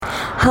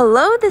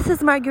Hello, this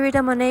is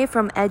Margarita Monet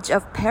from Edge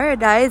of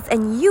Paradise,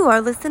 and you are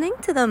listening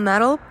to the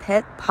Metal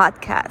Pit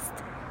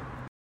Podcast.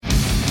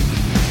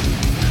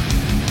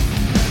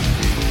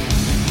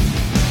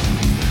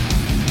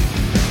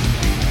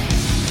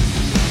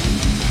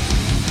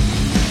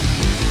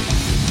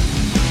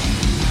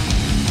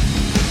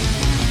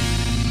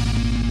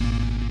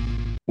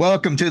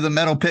 Welcome to the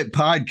Metal Pit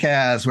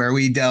Podcast, where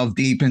we delve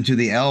deep into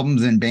the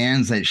albums and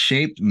bands that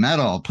shaped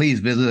metal. Please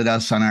visit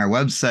us on our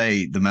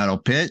website, The Metal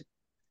Pit,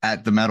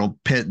 at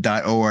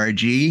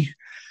themetalpit.org,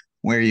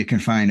 where you can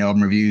find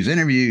album reviews,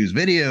 interviews,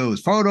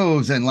 videos,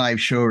 photos, and live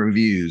show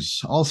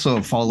reviews.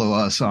 Also, follow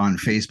us on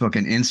Facebook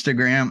and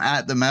Instagram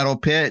at The Metal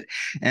Pit.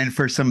 And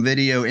for some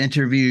video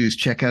interviews,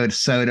 check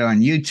us out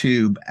on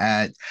YouTube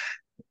at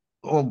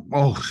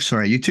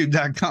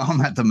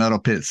youtube.com at the Metal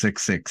Pit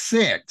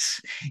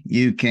 666.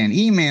 You can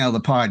email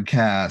the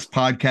podcast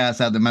at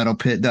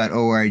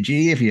themetalpit.org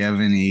if you have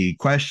any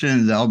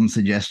questions, album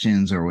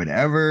suggestions, or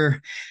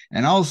whatever.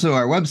 And also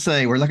our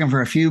website, we're looking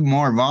for a few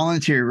more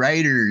volunteer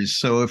writers.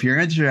 So if you're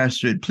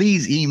interested,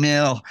 please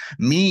email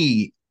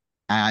me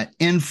at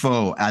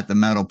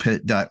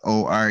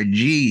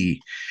info@themetalpit.org.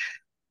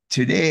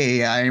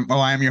 Today,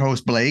 I'm your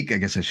host, Blake. I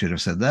guess I should have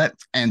said that.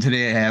 And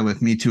today I have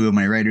with me two of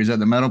my writers at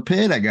the Metal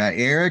Pit. I got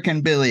Eric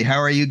and Billy. How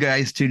are you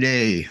guys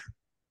today?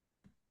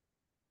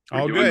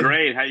 All We're good. doing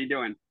great. How you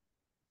doing?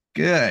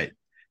 Good.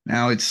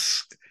 Now I'm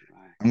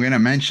going to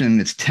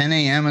mention it's 10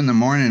 a.m. in the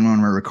morning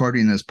when we're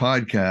recording this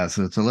podcast.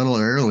 So it's a little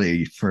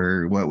early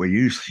for what we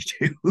usually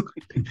do,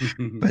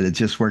 but it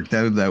just worked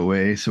out that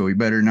way. So we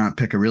better not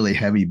pick a really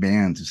heavy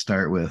band to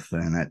start with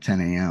then at 10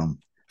 a.m.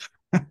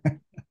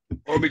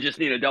 Or we just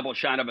need a double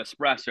shot of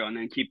espresso and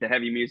then keep the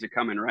heavy music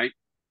coming, right?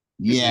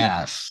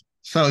 Yes.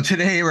 So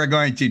today we're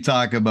going to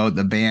talk about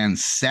the band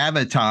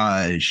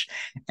Savatage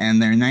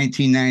and their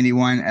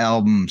 1991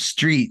 album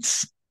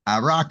Streets, a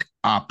rock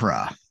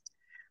opera.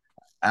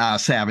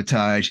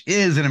 Savatage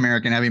is an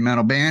American heavy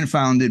metal band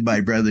founded by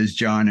brothers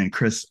John and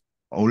Chris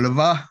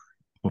Oliva,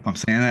 hope I'm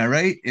saying that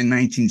right, in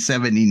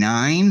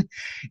 1979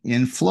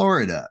 in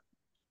Florida.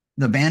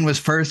 The band was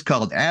first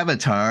called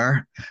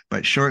Avatar,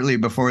 but shortly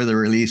before the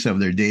release of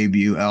their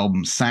debut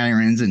album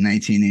Sirens in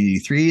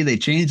 1983, they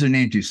changed their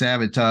name to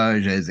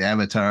Savatage as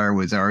Avatar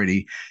was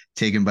already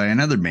taken by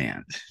another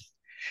band.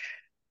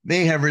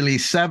 They have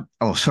released 11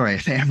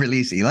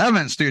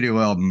 studio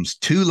albums,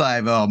 2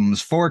 live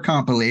albums, 4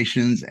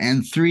 compilations,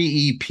 and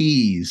 3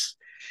 EPs.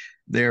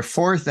 Their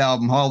 4th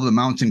album, Hall of the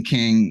Mountain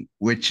King,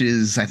 which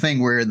is, I think,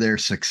 where their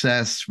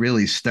success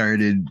really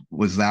started,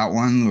 was that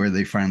one where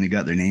they finally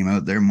got their name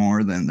out there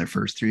more than their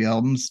first 3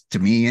 albums, to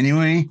me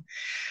anyway.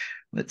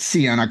 Let's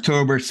see, on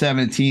October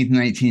 17th,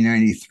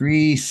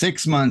 1993,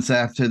 6 months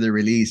after the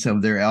release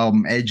of their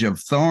album Edge of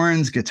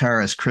Thorns,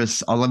 guitarist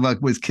Chris Oliva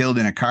was killed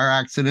in a car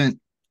accident.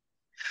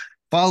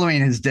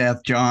 Following his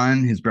death,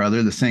 John, his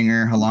brother, the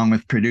singer, along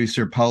with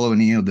producer Paul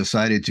O'Neill,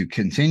 decided to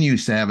continue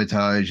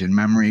Savatage in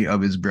memory of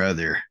his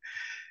brother.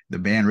 The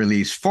band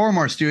released 4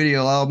 more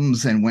studio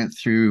albums and went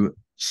through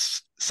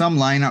some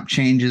lineup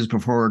changes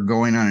before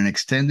going on an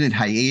extended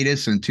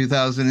hiatus in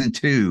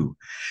 2002.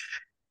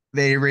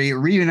 They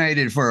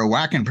reunited for a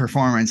Wacken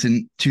performance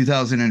in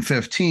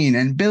 2015.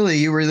 And Billy,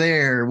 you were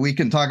there. We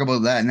can talk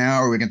about that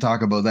now, or we can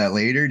talk about that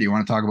later. Do you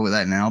want to talk about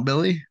that now,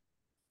 Billy?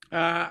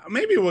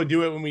 Maybe we'll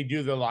do it when we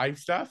do the live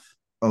stuff.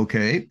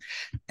 Okay.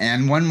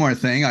 And one more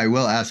thing, I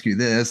will ask you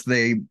this.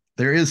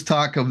 There is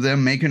talk of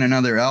them making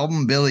another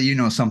album. Billy, you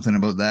know something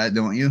about that,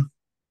 don't you?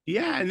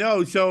 Yeah,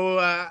 no. So,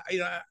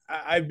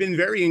 I've been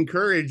very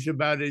encouraged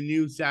about a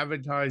new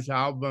Savatage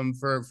album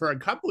for a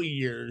couple of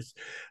years.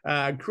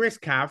 Chris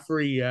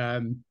Caffrey,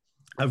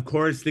 of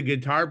course, the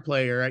guitar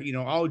player,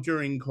 all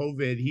during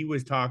COVID, he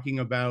was talking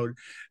about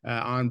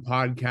on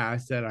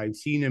podcasts that I've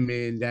seen him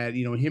in that,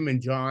 him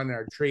and John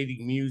are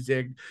trading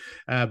music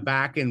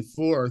back and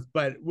forth.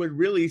 But what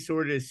really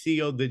sort of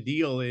sealed the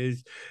deal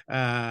is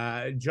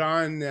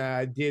John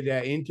did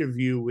an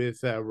interview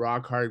with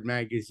Rock Hard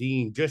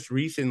Magazine just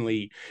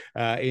recently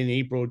in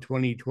April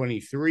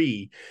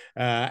 2023.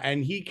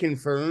 And he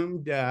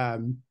confirmed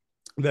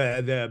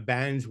the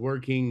band's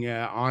working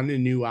on a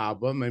new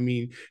album. I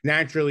mean,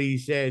 naturally, he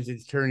says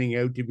it's turning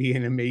out to be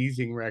an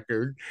amazing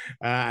record,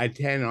 a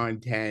 10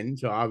 on 10.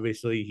 So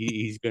obviously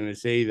he's going to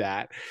say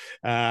that.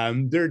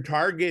 Their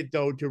target,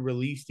 though, to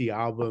release the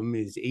album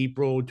is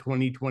April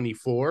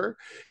 2024.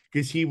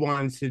 Because he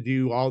wants to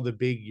do all the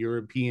big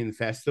European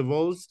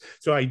festivals.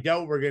 So I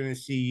doubt we're going to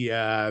see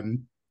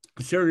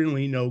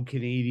certainly no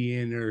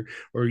Canadian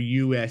or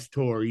US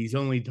tour. He's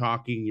only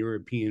talking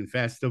European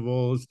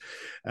festivals.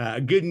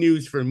 Good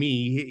news for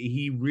me,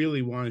 he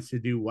really wants to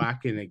do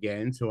Wacken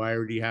again, so I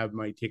already have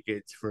my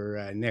tickets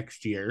for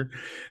next year.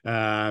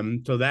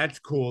 So that's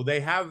cool.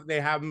 They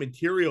have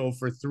material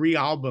for 3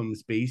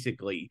 albums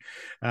basically.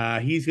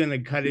 He's going to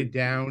cut it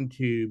down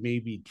to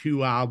maybe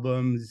 2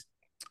 albums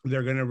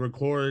they're going to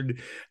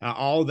record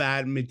all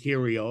that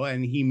material,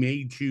 and he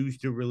may choose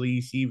to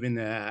release even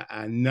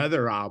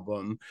another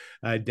album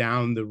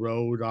down the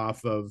road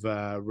off of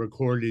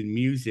recorded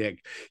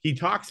music. He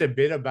talks a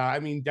bit about, I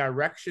mean,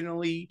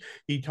 directionally,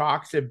 he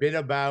talks a bit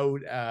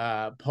about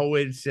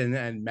poets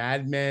and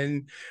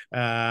madmen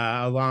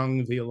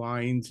along the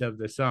lines of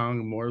the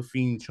song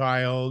Morphine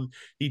Child.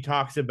 He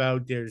talks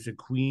about there's a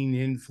Queen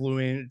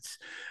influence.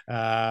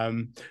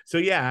 So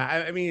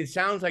yeah, I mean, it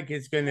sounds like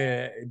it's going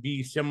to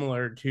be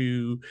similar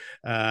to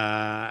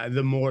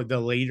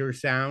the later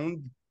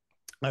sound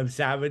of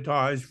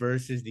Savatage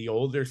versus the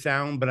older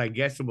sound, but I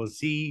guess we'll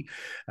see.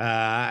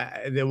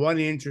 The one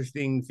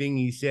interesting thing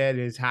he said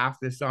is half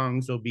the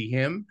songs will be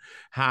him,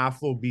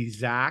 half will be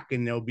Zach,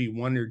 and there'll be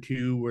one or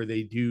two where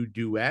they do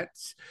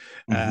duets.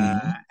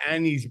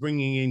 And he's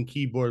bringing in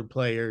keyboard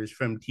players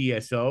from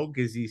TSO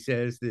because he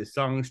says the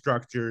song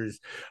structures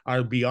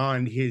are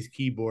beyond his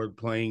keyboard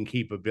playing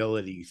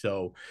capability.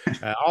 So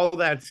all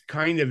that's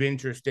kind of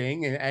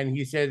interesting. And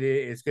he said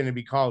it's going to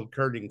be called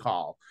Curtain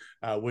Call,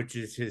 which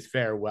is his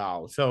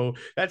farewell. So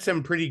that's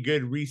some pretty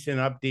good recent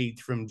updates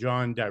from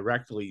John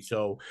directly.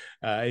 So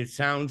it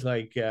sounds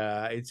like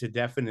it's a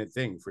definite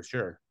thing for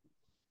sure.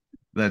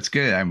 That's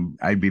good.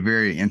 I'd be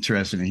very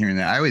interested in hearing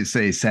that. I would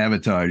say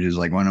Savatage is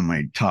like one of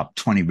my top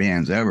 20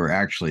 bands ever,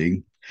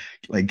 actually.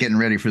 Like getting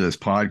ready for this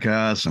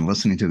podcast and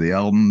listening to the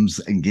albums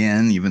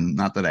again, even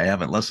not that I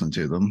haven't listened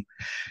to them.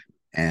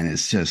 And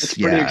it's just,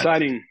 pretty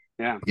exciting.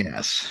 Yeah.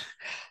 Yes.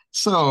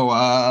 So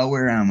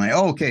where am I?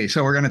 Okay,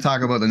 so we're going to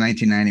talk about the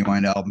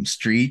 1991 album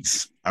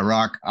Streets, a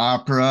rock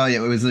opera. It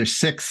was their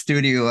sixth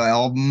studio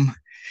album,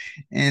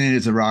 and it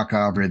is a rock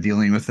opera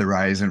dealing with the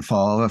rise and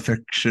fall of a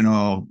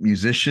fictional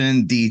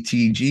musician,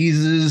 D.T.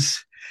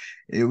 Jesus.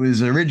 It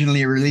was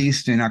originally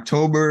released in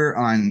October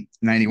on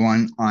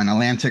 91 on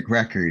Atlantic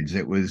Records.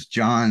 It was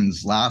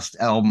John's last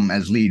album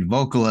as lead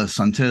vocalist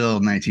until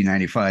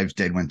 1995's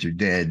Dead Winter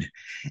Dead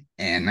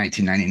and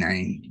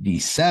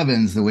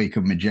 1997's The Wake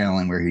of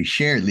Magellan, where he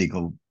shared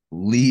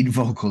lead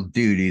vocal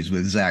duties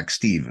with Zach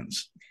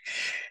Stevens.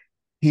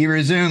 He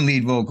resumed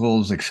lead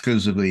vocals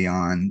exclusively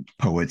on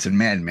Poets and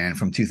Madmen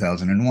from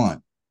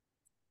 2001.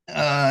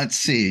 Let's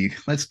see.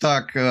 Let's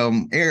talk.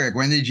 Eric,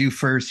 when did you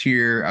first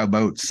hear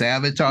about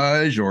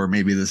Savatage or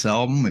maybe this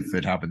album, if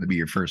it happened to be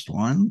your first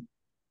one?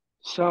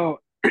 So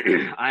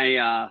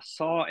I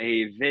saw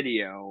a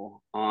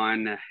video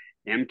on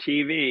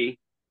MTV.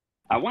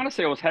 I want to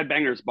say it was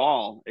Headbangers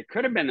Ball. It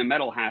could have been the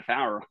Metal Half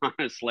Hour,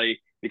 honestly,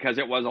 because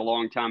it was a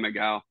long time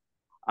ago.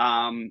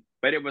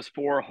 But it was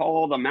for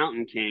Hall of the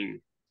Mountain King.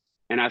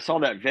 And I saw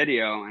that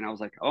video and I was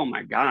like, oh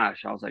my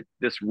gosh. I was like,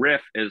 this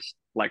riff is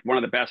like one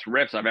of the best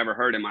riffs I've ever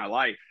heard in my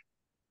life.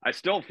 I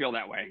still feel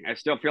that way. I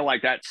still feel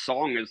like that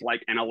song is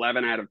like an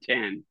 11 out of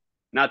 10.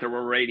 Not that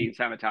we're rating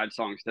Savatage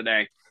songs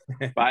today,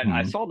 but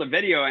I saw the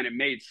video and it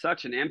made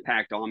such an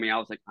impact on me. I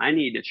was like, I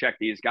need to check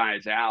these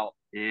guys out.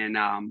 And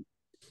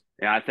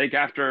yeah, I think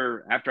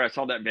after I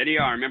saw that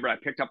video, I remember I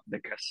picked up the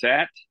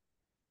cassette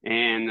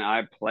and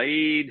I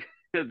played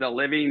the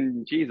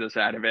living Jesus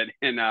out of it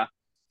and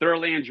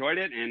thoroughly enjoyed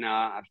it, and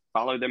I've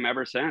followed them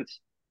ever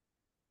since.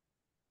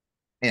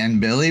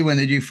 And Billy, when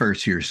did you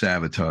first hear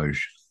Savatage?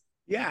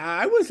 Yeah,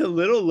 I was a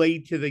little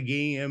late to the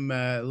game,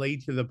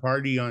 late to the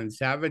party on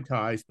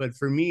Savatage, but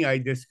for me, I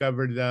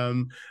discovered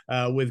them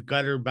with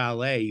Gutter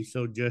Ballet.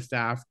 So just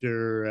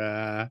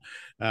after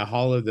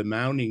Hall of the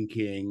Mountain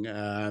King,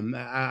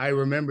 I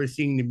remember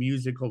seeing the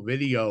musical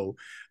video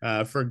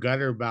for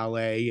Gutter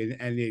Ballet,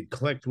 and it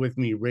clicked with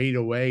me right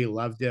away.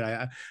 Loved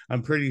it.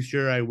 I'm pretty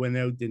sure I went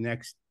out the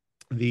next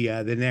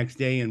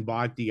day and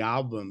bought the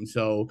album.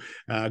 So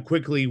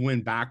quickly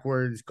went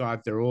backwards,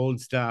 got their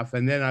old stuff,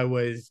 and then I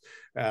was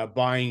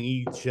buying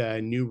each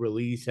new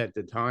release at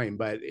the time.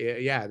 But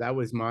yeah, that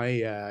was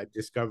my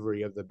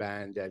discovery of the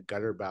band at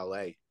Gutter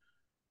Ballet.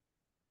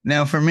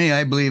 Now, for me,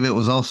 I believe it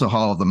was also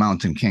Hall of the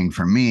Mountain King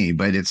for me,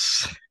 but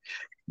it's,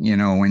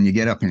 when you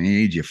get up in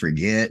age, you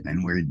forget.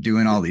 And we're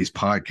doing all these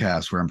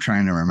podcasts where I'm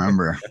trying to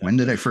remember when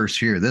did I first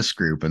hear this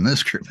group and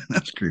this group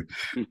and this group.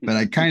 But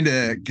I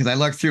because I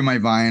looked through my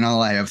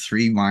vinyl, I have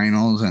 3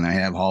 vinyls and I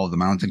have Hall of the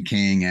Mountain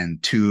King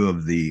and 2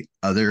 of the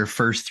other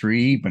first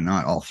 3, but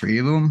not all 3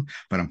 of them.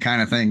 But I'm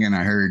kind of thinking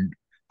I heard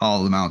Hall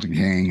of the Mountain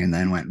King and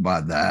then went and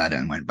bought that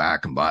and went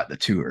back and bought the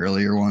 2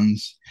 earlier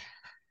ones.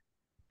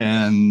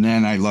 And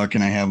then I look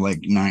and I have like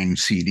 9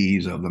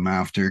 CDs of them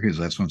after, because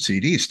that's when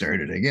CDs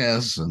started, I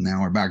guess. And now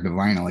we're back to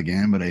vinyl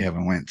again, but I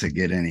haven't went to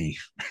get any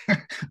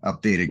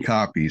updated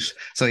copies.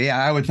 So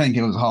yeah, I would think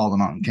it was Hall of the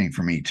Mountain King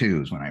for me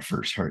too, is when I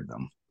first heard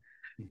them.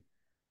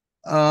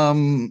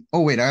 Oh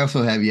wait, I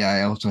also have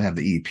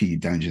the EP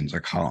Dungeons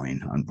Are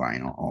Calling on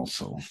vinyl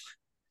also.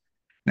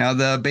 Now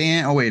the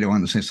band, oh wait, I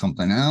want to say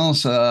something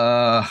else.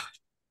 For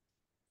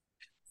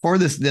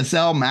this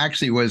album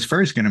actually was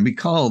first going to be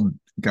called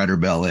Gutter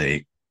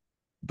Ballet.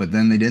 But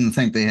then they didn't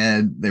think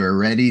they were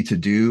ready to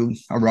do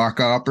a rock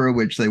opera,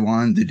 which they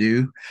wanted to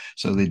do.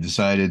 So they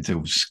decided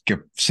to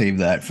save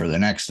that for the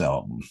next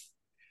album.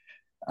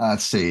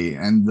 Let's see.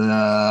 And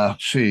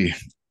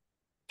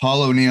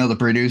Paul O'Neill, the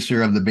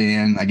producer of the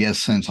band, I guess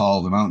since Hall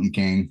of the Mountain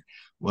King,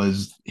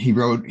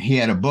 he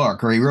had a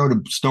book, or he wrote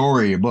a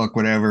story, a book,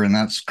 whatever, and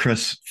that's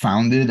Chris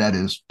found it at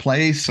his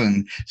place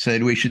and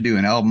said we should do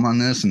an album on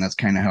this, and that's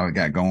kind of how it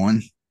got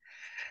going.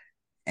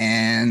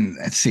 And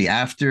let's see,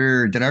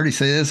 after, did I already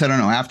say this? I don't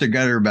know. After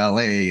Gutter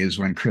Ballet is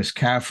when Chris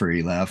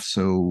Caffrey left.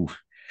 So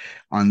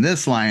on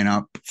this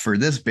lineup for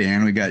this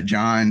band, we got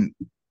John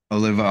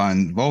Oliva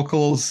on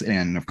vocals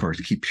and, of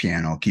course,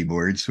 piano,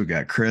 keyboards. We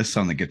got Chris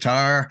on the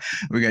guitar.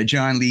 We got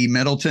John Lee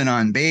Middleton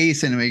on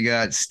bass. And we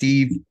got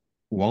Steve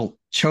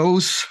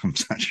Walchos, I'm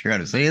not sure how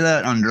to say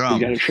that, on drums.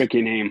 You got a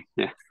tricky name.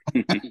 Yeah.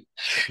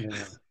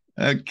 Yeah.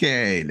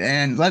 Okay,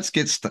 and might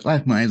as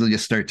well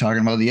just start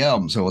talking about the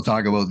album. So we'll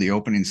talk about the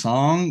opening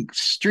song,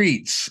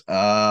 Streets.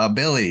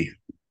 Billy.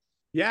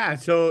 Yeah,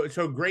 so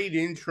great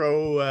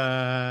intro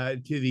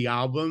to the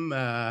album.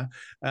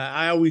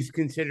 I always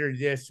consider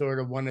this sort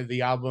of one of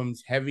the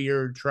album's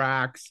heavier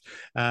tracks.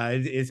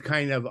 It's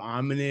kind of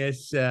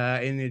ominous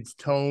in its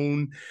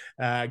tone.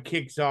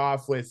 Kicks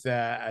off with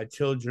a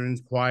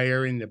children's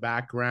choir in the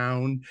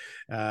background.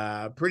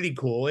 Pretty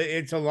cool.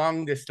 It's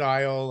along the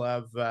style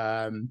of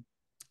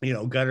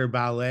Gutter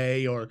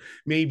Ballet, or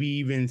maybe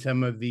even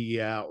some of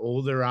the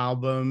older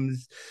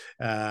albums.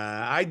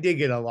 I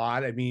dig it a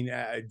lot. I mean,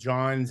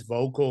 John's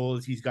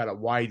vocals, he's got a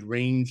wide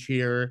range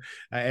here.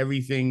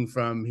 Everything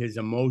from his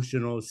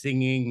emotional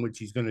singing, which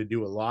he's going to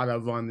do a lot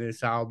of on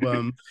this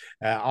album,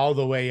 all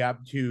the way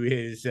up to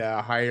his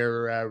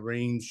higher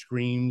range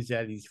screams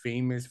that he's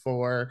famous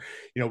for.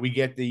 We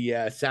get the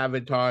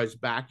Savatage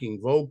backing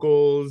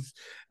vocals,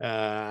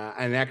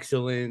 an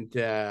excellent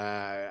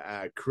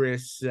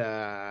Chris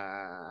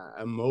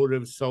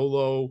emotive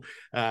solo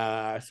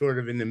sort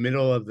of in the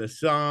middle of the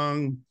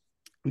song.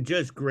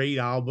 Just great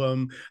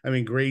album. I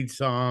mean, great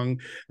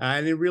song,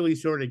 and it really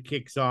sort of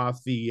kicks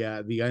off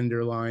the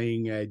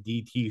underlying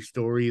DT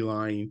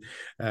storyline,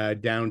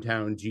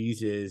 Downtown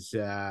Jesus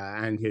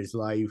and his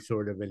life,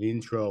 sort of an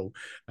intro.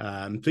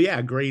 So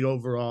yeah, great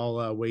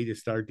overall way to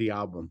start the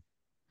album.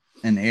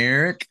 And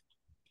Eric?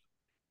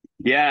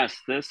 Yes,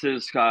 this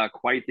is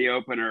quite the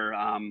opener.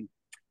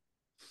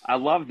 I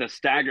love the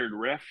staggered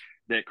riff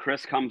that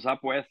Chris comes up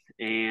with,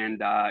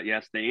 and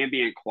yes, the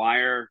ambient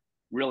choir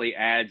really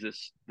adds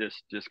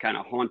this just kind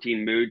of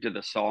haunting mood to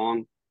the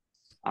song.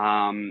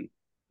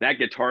 That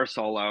guitar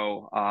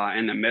solo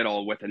in the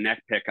middle with the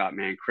neck pickup,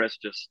 man, Chris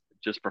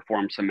just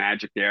performed some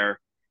magic there.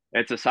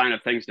 It's a sign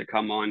of things to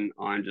come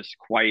on just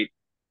quite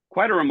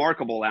a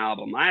remarkable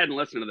album. I hadn't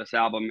listened to this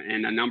album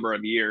in a number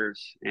of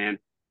years, and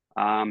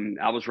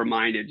I was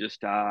reminded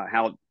just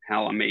how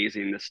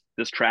amazing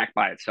this track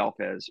by itself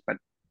is. But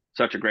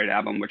such a great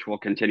album, which we'll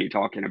continue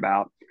talking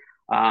about.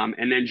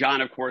 And then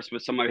John, of course,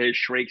 with some of his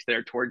shrieks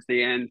there towards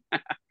the end.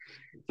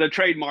 It's a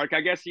trademark.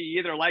 I guess you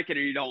either like it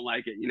or you don't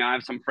like it. I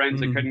have some friends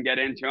that couldn't get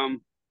into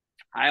him.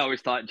 I always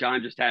thought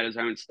John just had his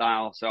own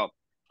style, so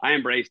I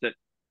embraced it.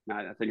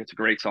 I think it's a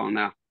great song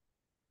now.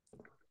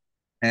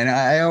 And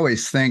I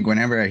always think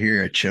whenever I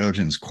hear a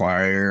children's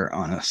choir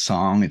on a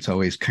song, it's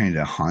always kind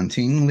of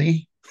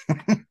hauntingly,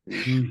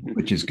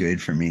 which is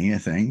good for me, I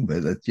think.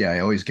 But I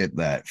always get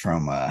that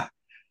from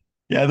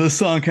this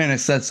song kind of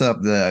sets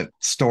up the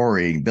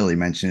story. Billy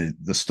mentioned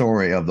the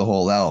story of the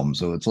whole album.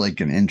 So it's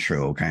like an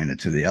intro kind of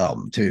to the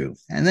album too.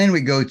 And then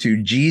we go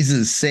to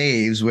Jesus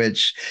Saves,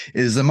 which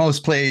is the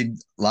most played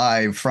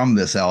live from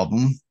this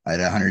album at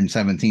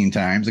 117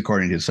 times,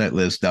 according to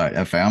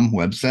setlist.fm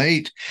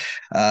website.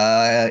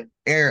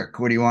 Eric,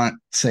 what do you want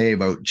to say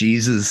about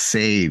Jesus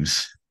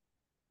Saves?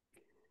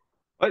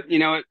 But,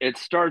 it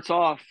starts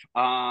off,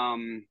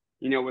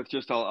 with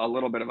just a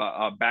little bit of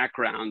a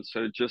background.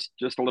 So just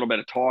a little bit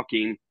of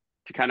talking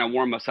to kind of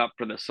warm us up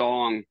for the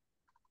song.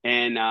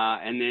 And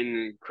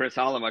then Chris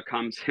Oliva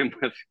comes in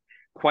with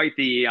quite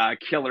the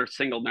killer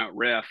single note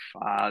riff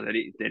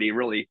that he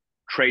really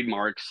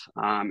trademarks.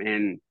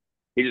 And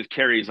he just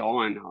carries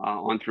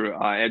on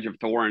through Edge of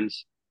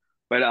Thorns.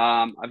 But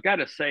I've got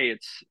to say,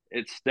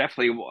 it's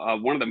definitely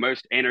one of the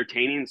most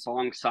entertaining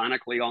songs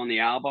sonically on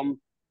the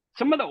album.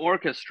 Some of the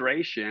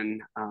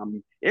orchestration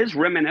is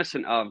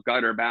reminiscent of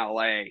Gutter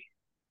Ballet,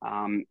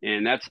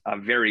 and that's a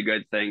very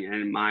good thing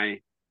in my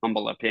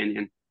humble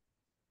opinion.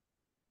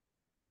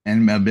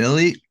 And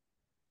Billy?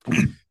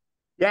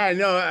 Yeah,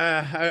 no,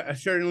 I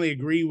certainly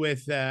agree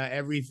with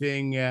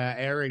everything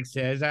Eric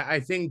says. I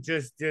think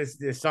just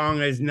the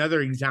song is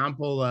another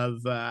example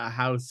of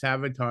how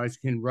Savatage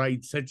can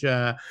write such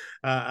a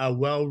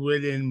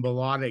well-written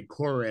melodic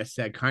chorus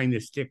that kind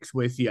of sticks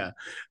with you.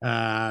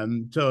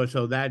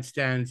 So that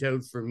stands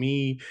out for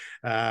me.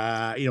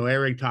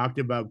 Eric talked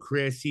about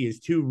Chris. He has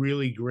two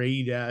really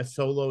great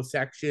solo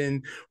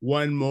section.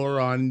 One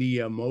more on the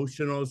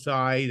emotional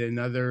side,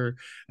 another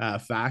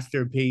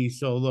faster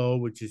paced solo,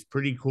 which is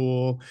pretty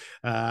cool.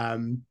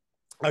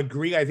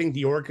 Agree. I think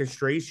the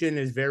orchestration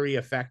is very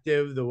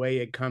effective, the way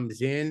it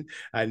comes in,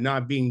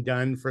 not being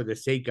done for the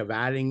sake of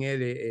adding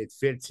it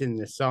fits in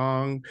the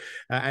song.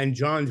 And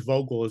John's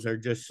vocals are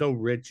just so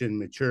rich and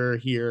mature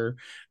here.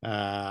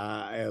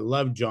 I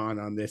love John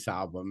on this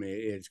album.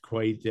 It's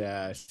quite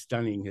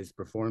stunning, his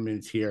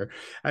performance here.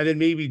 And then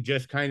maybe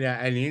just kind of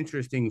an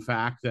interesting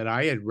fact that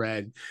I had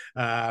read.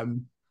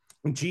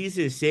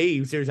 Jesus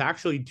Saves, there's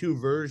actually two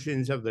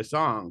versions of the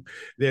song.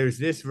 There's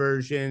this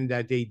version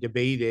that they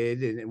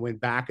debated and it went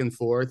back and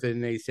forth,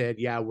 and they said,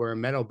 yeah, we're a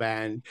metal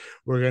band,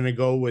 we're going to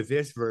go with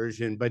this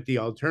version. But the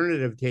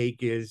alternative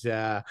take is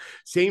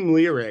same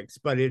lyrics,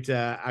 but it's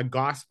a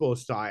gospel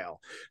style,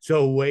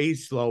 so way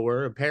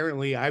slower.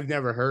 Apparently I've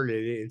never heard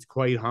it, it's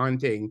quite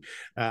haunting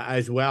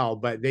as well.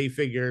 But they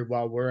figured,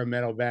 well, we're a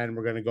metal band,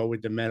 we're going to go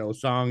with the metal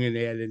song, and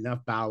they had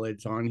enough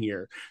ballads on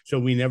here,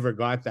 so we never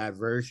got that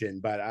version.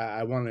 But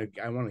I want to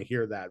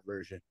hear that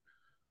version.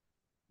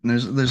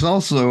 There's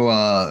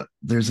also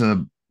there's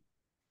a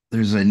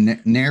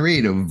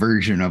narrative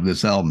version of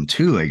this album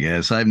too, I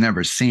guess. I've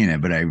never seen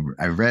it, but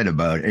I've read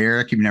about it.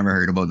 Eric, you've never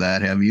heard about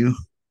that, have you?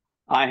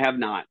 I have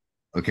not.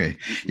 Okay.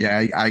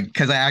 Yeah, I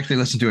because I actually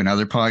listened to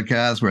another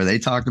podcast where they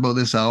talked about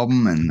this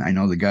album, and I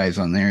know the guys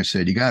on there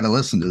said you got to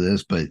listen to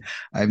this, but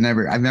I've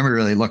never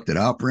really looked it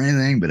up or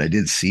anything, but I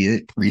did see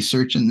it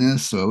researching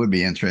this, so it would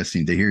be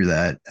interesting to hear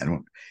that. I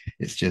don't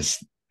it's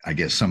just I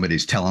guess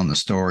somebody's telling the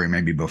story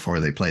maybe before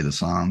they play the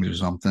songs or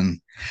something.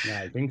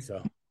 Yeah, I think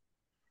so.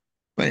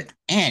 But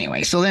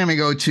anyway, so then we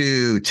go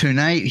to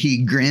Tonight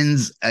He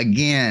Grins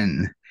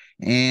Again,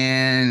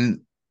 and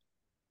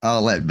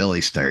I'll let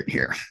Billy start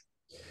here.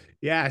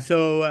 Yeah,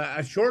 so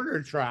a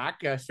shorter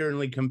track,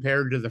 certainly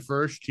compared to the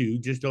first two,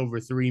 just over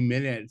 3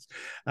 minutes.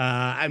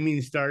 I mean,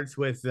 it starts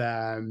with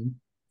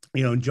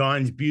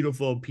John's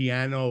beautiful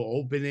piano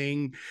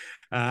opening,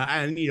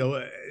 and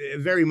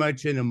very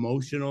much an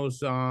emotional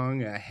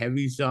song, a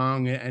heavy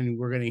song, and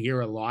we're going to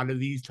hear a lot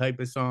of these type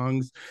of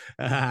songs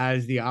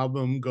as the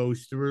album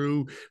goes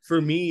through.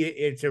 For me,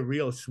 it's a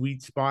real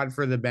sweet spot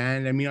for the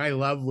band. I mean, I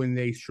love when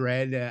they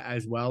shred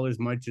as well, as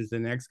much as the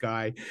next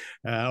guy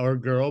or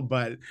girl,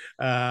 but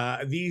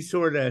these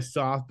sort of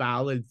soft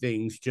ballad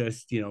things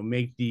just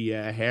make the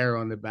hair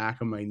on the back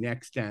of my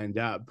neck stand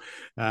up.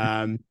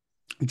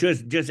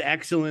 Just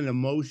excellent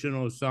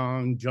emotional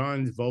song.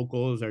 John's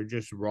vocals are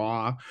just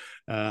raw,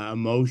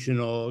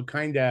 emotional,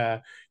 kind of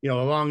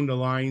along the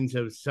lines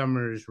of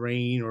Summer's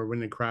Rain or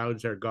When the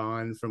Crowds Are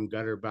Gone from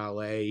Gutter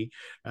Ballet.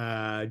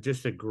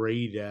 Just a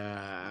great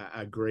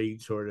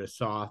sort of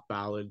soft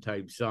ballad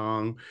type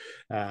song.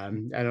 I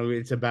know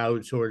it's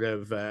about sort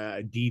of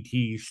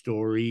DT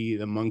story,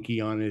 the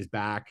monkey on his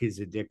back, his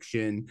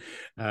addiction,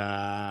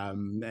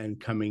 and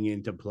coming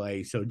into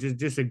play. So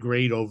just a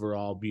great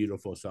overall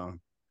beautiful song.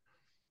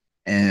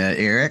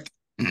 Eric.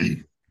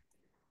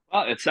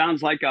 Well, it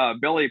sounds like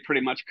Billy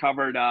pretty much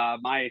covered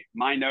my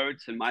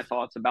notes and my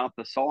thoughts about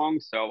the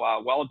song. So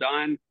well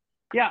done.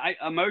 Yeah,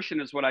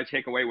 emotion is what I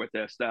take away with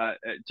this.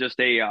 Just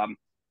an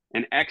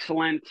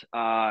excellent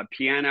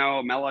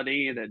piano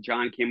melody that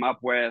John came up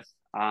with.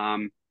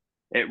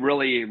 It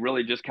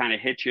really just kind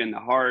of hits you in the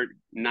heart.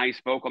 Nice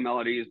vocal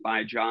melodies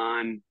by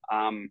John,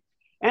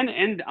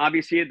 and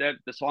obviously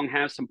the song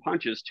has some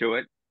punches to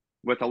it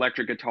with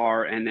electric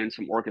guitar and then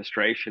some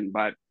orchestration,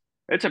 but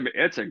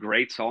it's a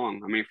great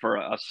song. I mean, for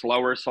a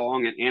slower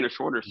song and a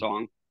shorter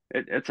song,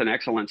 it's an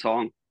excellent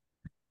song.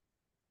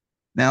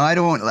 Now, I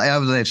don't,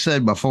 as I've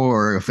said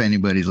before, if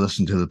anybody's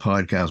listened to the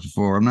podcast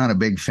before, I'm not a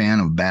big fan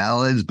of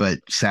ballads, but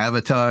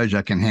Savatage,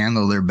 I can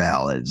handle their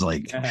ballads.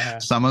 Like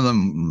some of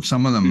them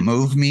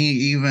move me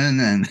even,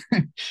 and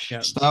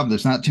Yep. stuff.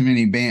 There's not too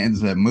many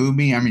bands that move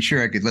me. I mean,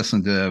 sure, I could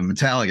listen to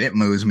Metallica, it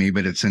moves me,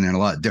 but it's in a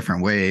lot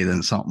different way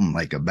than something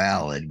like a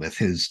ballad with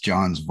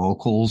John's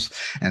vocals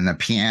and the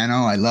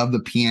piano. I love the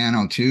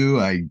piano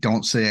too. I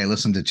don't say I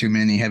listen to too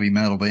many heavy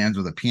metal bands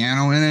with a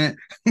piano in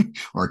it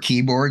or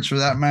keyboards for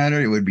that matter.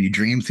 It would be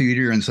Dream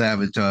Theater and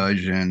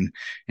Savatage,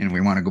 and we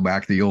want to go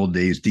back to the old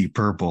days, Deep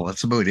Purple.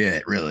 That's about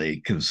it, really,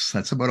 because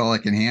that's about all I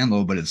can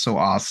handle. But it's so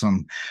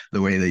awesome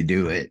the way they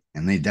do it,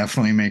 and they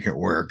definitely make it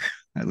work,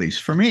 at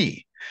least for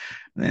me.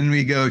 Then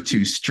we go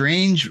to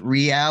Strange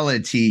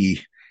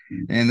Reality.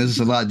 And this is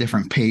a lot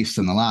different pace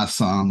than the last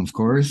song, of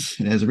course.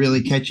 It has a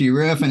really catchy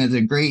riff, and it's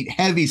a great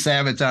heavy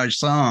Savatage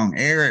song.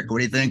 Eric, what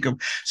do you think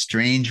of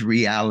Strange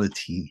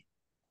Reality?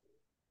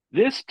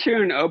 This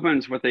tune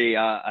opens with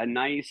a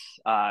nice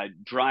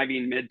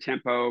driving mid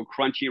tempo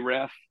crunchy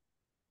riff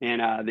in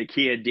the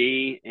key of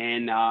D,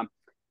 and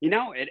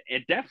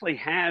it definitely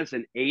has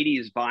an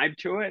 '80s vibe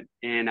to it,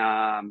 and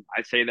I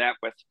say that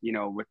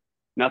with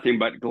nothing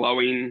but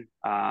glowing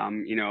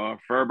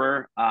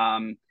fervor.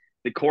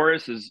 The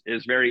chorus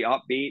is very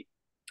upbeat,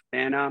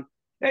 and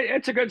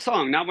it's a good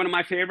song. Not one of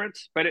my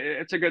favorites, but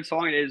it's a good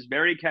song. It is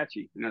very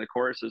catchy. The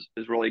chorus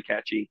is really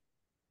catchy.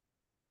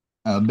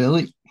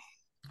 Billy?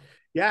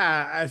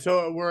 Yeah,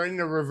 so we're in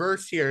the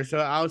reverse here. So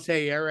I'll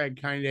say Eric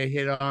kind of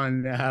hit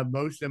on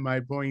most of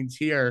my points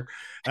here.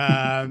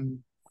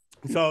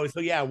 So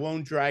yeah,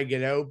 won't drag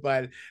it out.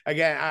 But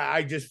again,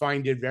 I just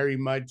find it very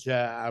much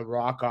a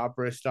rock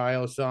opera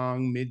style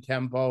song, mid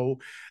tempo,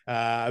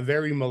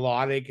 very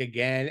melodic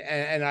again.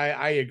 And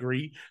I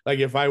agree. Like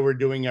if I were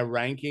doing a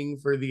ranking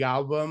for the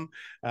album,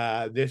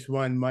 this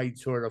one might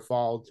sort of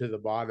fall to the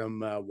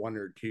bottom one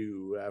or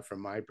two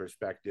from my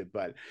perspective,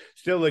 but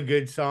still a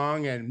good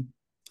song. And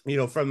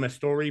from a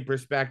story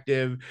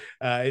perspective,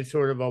 it's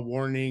sort of a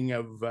warning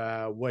of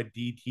what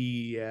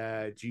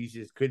DT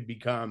Jesus could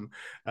become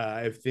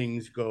if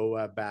things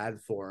go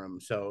bad for him.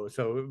 So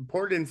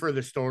important for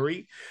the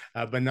story,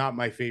 but not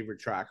my favorite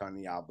track on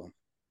the album.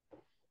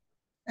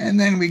 And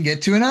then we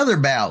get to another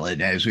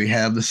ballad as we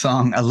have the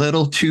song A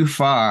Little Too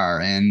Far.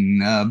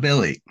 And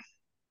Billy.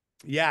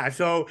 Yeah,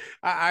 so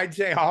I'd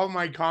say all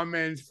my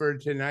comments for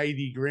tonight,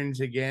 He Grins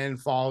Again,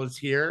 falls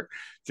here.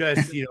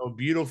 Just,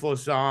 beautiful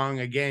song.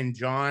 Again,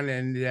 John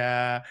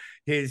and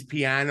his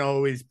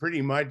piano is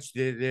pretty much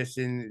this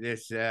in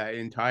this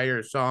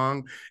entire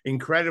song.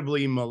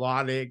 Incredibly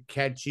melodic,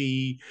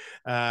 catchy,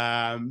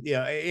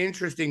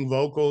 interesting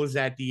vocals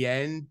at the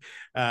end.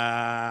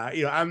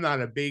 I'm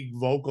not a big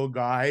vocal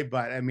guy,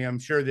 but I mean, I'm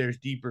sure there's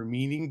deeper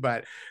meaning,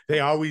 but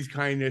they always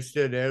kind of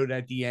stood out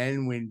at the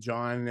end when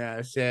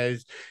John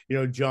says,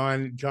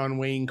 John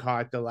Wayne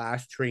caught the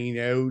last train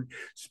out.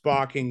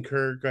 Spock and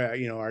Kirk,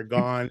 are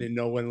gone, and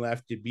no one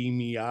left to beam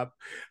me up.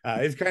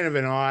 It's kind of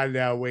an odd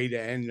way to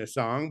end the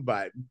song,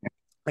 but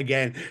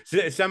again,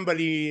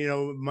 somebody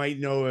might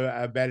know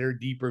a better,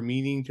 deeper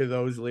meaning to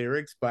those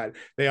lyrics, but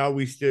they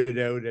always stood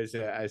out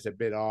as a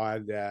bit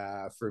odd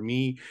for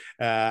me.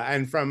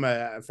 And from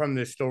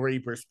the story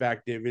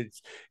perspective,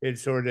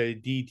 it's sort of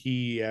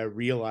DT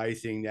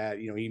realizing that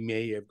he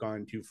may have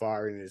gone too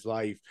far in his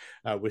life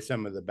with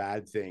some of the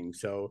bad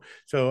things. So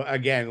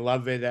again,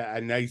 love it.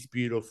 A nice,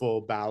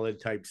 beautiful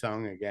ballad type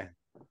song again.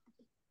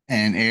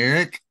 And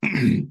Eric.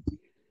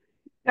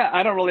 Yeah,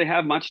 I don't really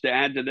have much to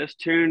add to this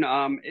tune.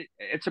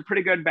 It's a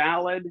pretty good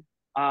ballad.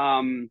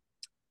 Yeah,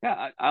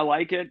 I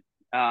like it.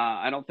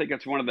 I don't think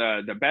it's one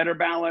of the better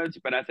ballads,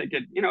 but I think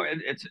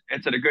it's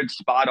at a good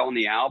spot on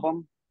the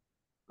album.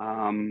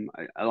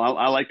 I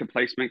like the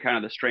placement, kind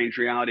of the strange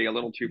reality, a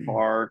little too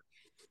far,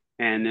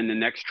 and then the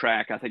next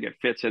track, I think it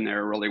fits in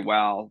there really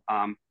well.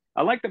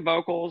 I like the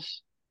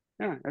vocals.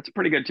 Yeah, that's a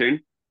pretty good tune.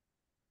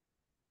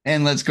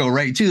 And let's go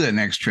right to the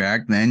next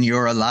track. Then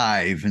You're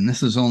Alive, and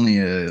this is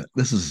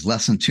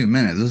less than 2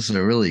 minutes. This is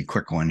a really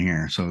quick one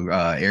here. So,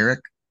 Eric.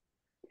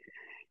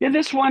 Yeah,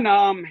 this one,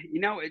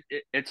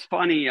 it's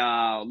funny.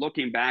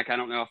 Looking back, I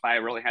don't know if I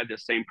really had the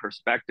same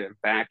perspective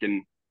back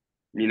in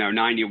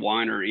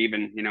 91 or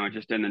even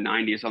just in the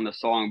 90s on the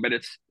song, but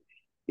it's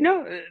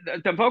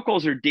the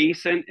vocals are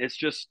decent. It's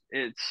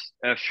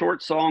a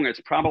short song.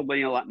 It's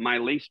probably my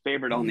least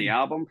favorite on the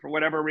album for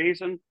whatever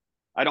reason.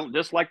 I don't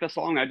dislike the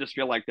song. I just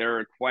feel like there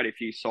are quite a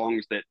few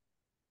songs that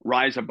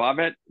rise above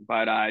it,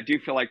 but I do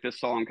feel like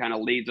this song kind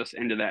of leads us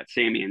into that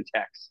Sammy and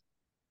Tex,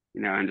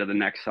 into the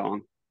next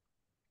song.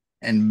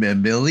 And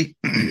Billy.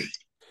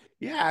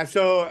 Yeah,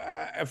 so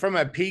from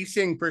a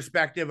pacing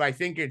perspective, I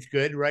think it's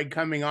good, right?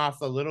 Coming off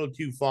a little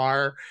too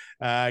far,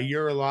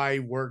 Your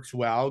Alive works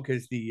well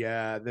because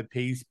the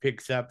pace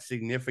picks up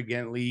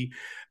significantly.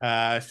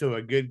 So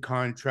a good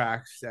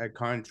contrast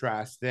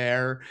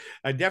there.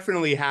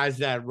 Definitely has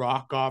that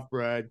rock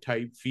opera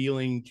type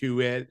feeling to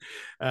it.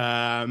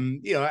 I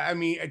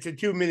mean, it's a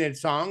 2 minute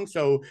song,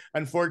 so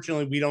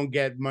unfortunately, we don't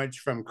get much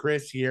from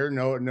Chris here.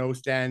 No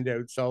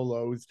standout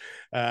solos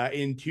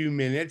in 2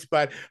 minutes,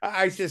 but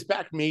I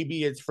suspect maybe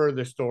it's for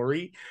the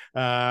story.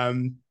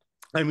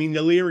 I mean,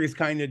 the lyrics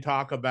kind of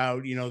talk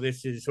about,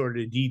 this is sort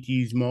of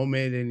DT's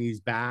moment and he's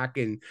back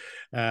and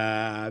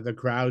the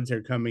crowds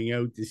are coming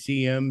out to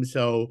see him.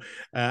 So,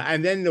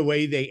 and then the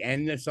way they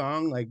end the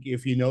song, like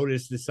if you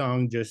notice, the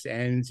song just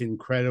ends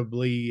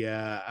incredibly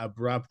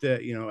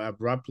abruptly.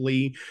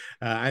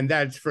 And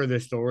that's for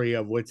the story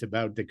of what's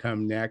about to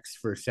come next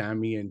for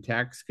Sammy and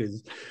Tex,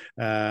 because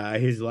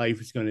his life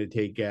is going to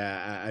take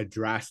a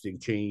drastic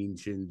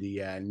change in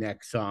the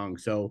next song.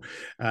 So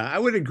I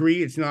would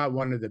agree it's not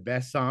one of the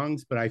best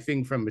songs, but I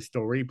think from a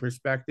story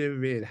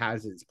perspective, it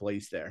has its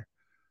place there.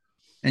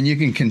 And you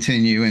can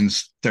continue and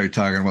start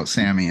talking about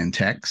Sammy and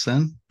Tex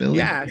then, Billy.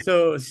 Yeah,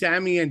 so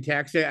Sammy and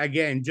Tex,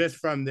 again, just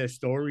from the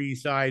story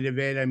side of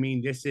it, I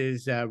mean, this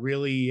is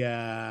really,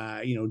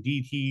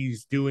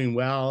 DT's doing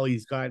well.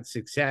 He's got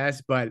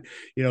success, but,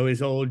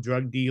 his old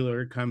drug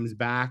dealer comes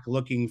back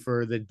looking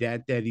for the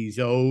debt that he's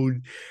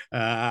owed.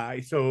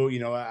 An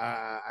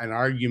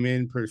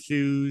argument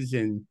pursues,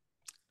 and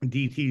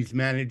DT's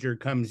manager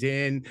comes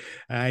in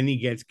and he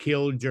gets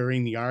killed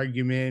during the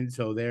argument.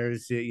 So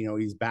there's,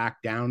 he's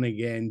back down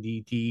again,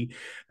 DT,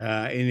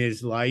 in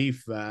his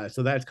life.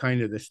 So that's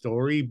kind of the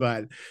story.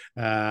 But,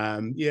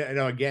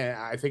 again,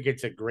 I think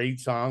it's a great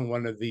song,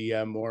 one of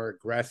the more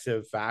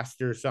aggressive,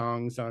 faster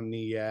songs on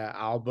the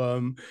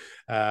album.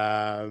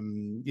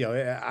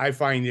 I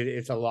find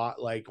it's a lot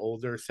like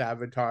older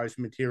Savatage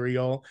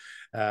material.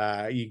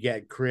 You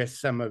get Chris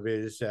some of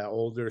his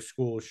older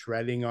school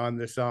shredding on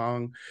the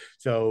song.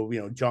 So,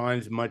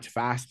 John's much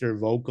faster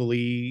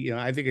vocally.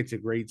 I think it's a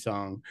great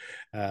song.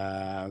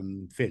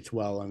 Fits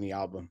well on the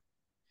album.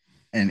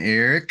 And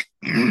Eric?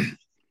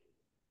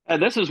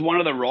 This is one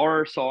of the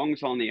rawer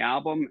songs on the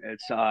album.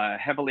 It's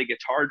heavily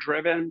guitar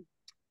driven.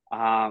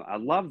 I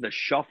love the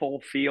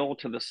shuffle feel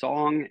to the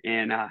song,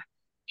 and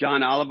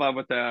John Oliver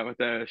with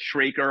the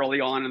shriek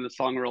early on in the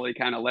song really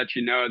kind of lets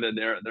you know that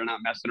they're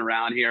not messing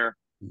around here.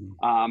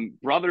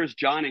 Brothers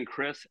John and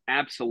Chris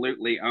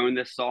absolutely own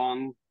this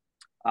song.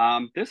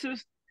 This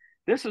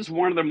is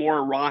one of the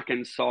more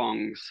rocking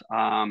songs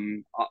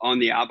on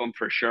the album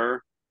for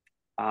sure.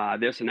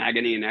 This and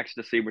Agony and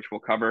Ecstasy, which we'll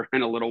cover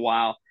in a little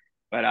while.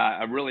 But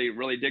I really,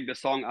 really dig the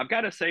song. I've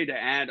got to say, to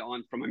add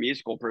on from a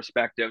musical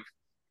perspective,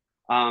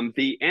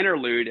 the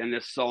interlude in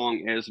this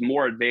song is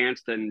more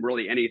advanced than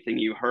really anything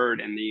you heard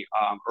in the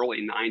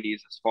early 90s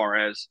as far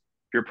as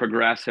your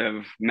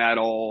progressive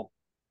metal,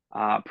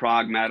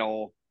 prog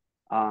metal.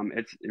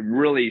 It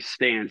really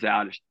stands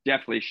out. It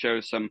definitely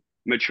shows some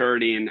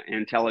maturity and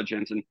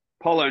intelligence. And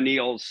Paul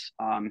O'Neill's,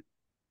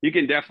 you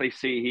can definitely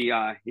see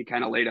he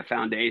kind of laid a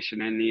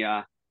foundation, and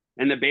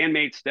the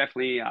bandmates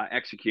definitely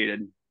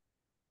executed.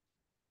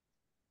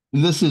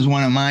 This is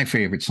one of my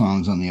favorite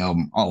songs on the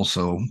album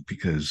also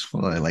because,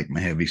 well, I like my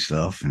heavy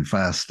stuff and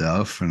fast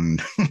stuff.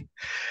 And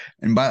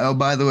and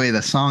by the way,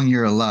 the song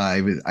You're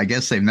Alive, I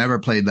guess they've never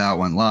played that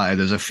one live.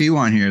 There's a few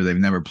on here they've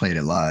never played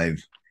it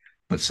live,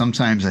 but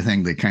sometimes I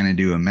think they kind of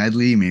do a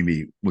medley.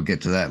 Maybe we'll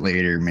get to that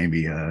later.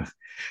 Maybe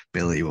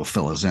Billy will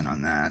fill us in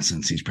on that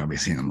since he's probably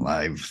seen them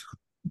live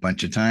a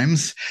bunch of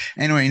times.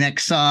 Anyway,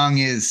 next song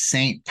is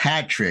St.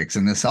 Patrick's,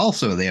 and this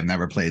also they have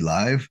never played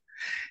live.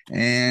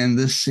 And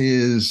this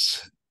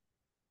is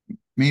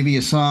maybe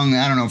a song,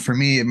 I don't know, for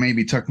me, it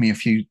maybe took me a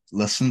few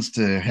listens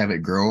to have it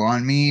grow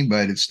on me,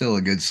 but it's still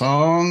a good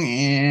song.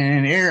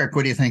 And Eric,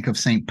 what do you think of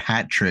St.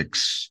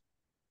 Patrick's?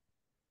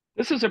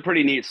 This is a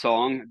pretty neat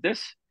song.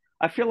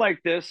 I feel like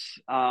this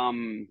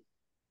kind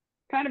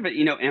of,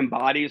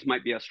 embodies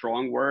might be a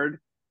strong word,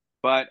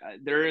 but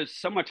there is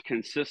so much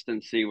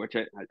consistency, which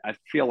I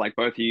feel like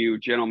both of you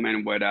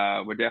gentlemen would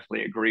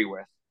definitely agree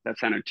with. That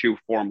sounded two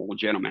formal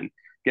gentlemen.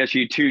 Guess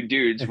you two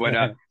dudes would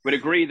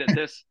agree that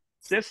this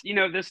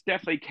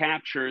definitely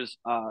captures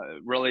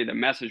really the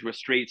message with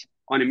Streets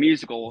on a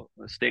musical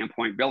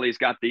standpoint. Billy's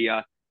got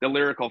the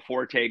lyrical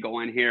forte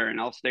going here, and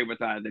I'll stay with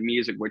the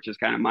music, which is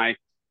kind of my,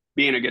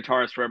 being a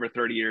guitarist for over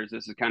 30 years.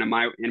 This is kind of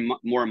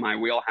more of my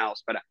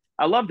wheelhouse. But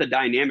I love the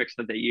dynamics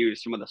that they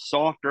use. Some of the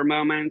softer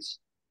moments,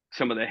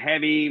 some of the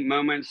heavy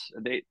moments.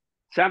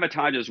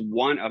 Savatage is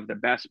one of the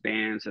best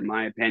bands, in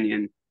my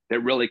opinion, that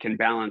really can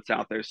balance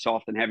out those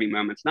soft and heavy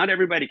moments. Not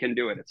everybody can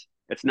do it.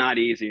 It's not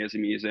easy as a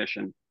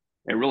musician.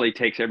 It really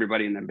takes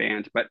everybody in the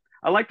band, but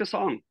I like the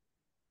song.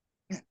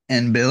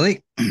 And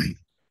Billy?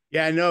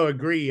 Yeah, no,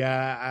 agree.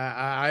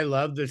 I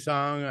love the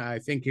song. I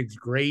think it's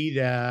great.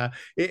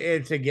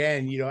 It's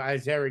again,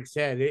 as Eric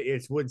said,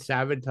 it's what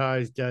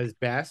Savatage does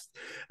best.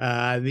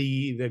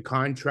 The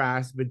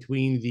contrast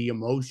between the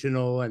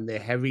emotional and the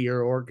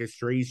heavier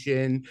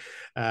orchestration,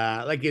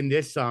 like in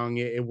this song,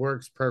 it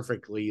works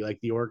perfectly. Like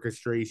the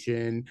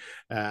orchestration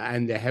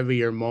and the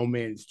heavier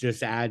moments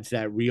just adds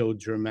that real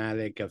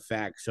dramatic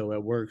effect. So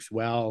it works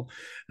well.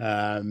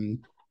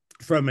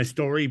 From a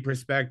story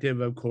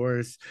perspective, of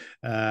course,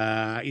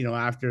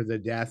 after the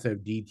death of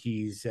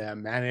DT's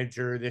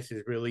manager, this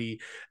is really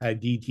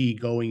DT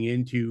going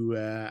into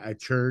a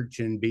church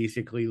and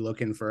basically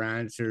looking for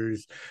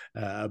answers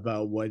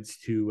about what's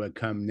to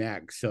come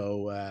next.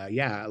 So,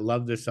 I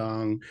love the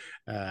song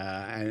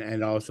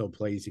and also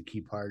plays a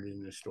key part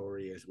in the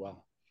story as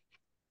well.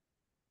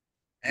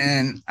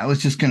 And I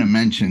was just going to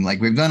mention,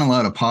 like, we've done a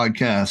lot of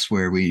podcasts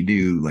where we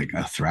do like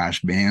a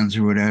thrash bands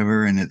or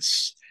whatever, and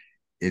it's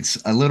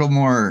a little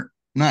more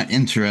not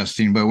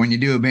interesting, but when you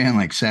do a band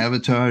like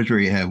Savatage, where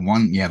you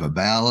have a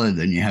ballad,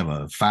 then you have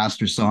a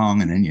faster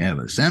song, and then you have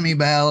a semi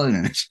ballad,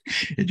 and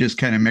it just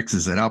kind of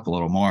mixes it up a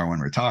little more when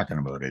we're talking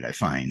about it, I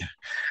find.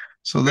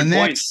 So the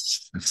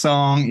next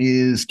song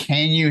is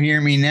Can You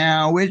Hear Me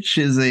Now, which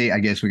is I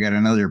guess we got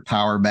another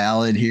power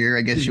ballad here,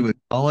 I guess you would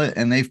call it.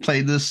 And they've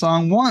played this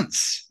song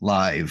once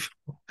live,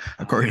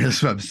 according to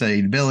this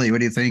website. Billy, what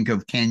do you think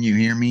of Can You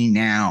Hear Me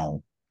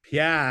Now?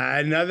 Yeah,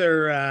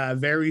 another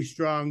very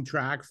strong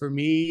track for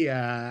me.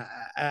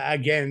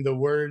 Again, the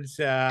words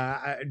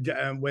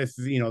with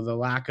the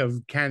lack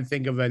of, can't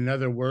think of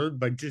another word,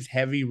 but just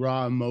heavy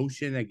raw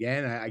emotion.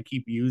 Again, I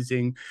keep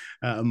using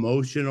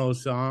emotional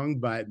song,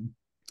 but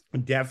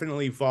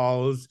definitely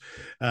falls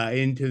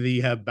into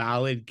the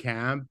ballad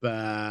camp.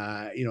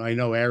 I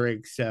know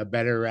Eric's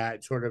better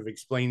at sort of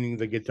explaining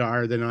the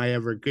guitar than I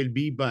ever could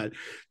be, but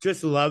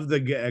just love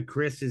the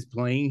Chris is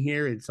playing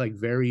here. It's like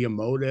very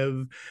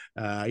emotive,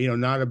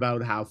 not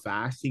about how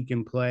fast he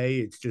can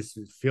play. It's just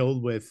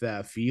filled with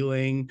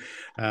feeling.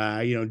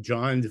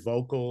 John's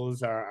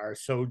vocals are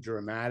so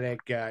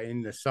dramatic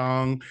in the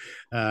song.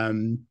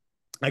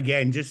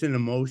 again, just an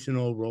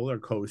emotional roller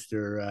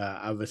coaster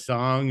of a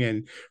song.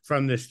 And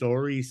from the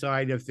story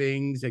side of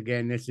things,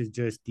 again, this is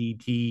just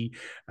DT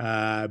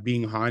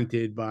being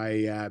haunted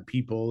by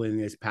people in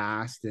his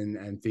past,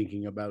 and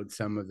thinking about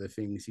some of the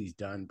things he's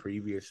done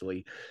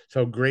previously.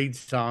 So great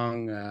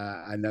song,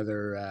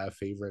 another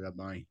favorite of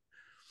mine.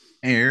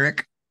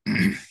 Eric.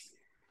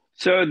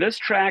 So this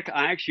track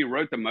I actually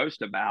wrote the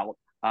most about,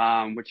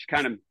 which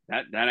kind of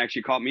that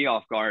actually caught me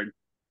off guard.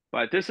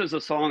 But this is a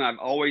song I've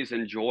always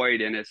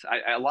enjoyed, and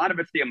a lot of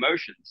it's the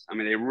emotions. I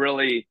mean, they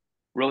really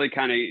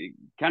kind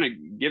of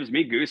gives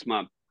me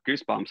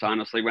goosebumps,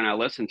 honestly, when I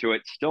listen to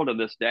it. Still to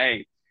this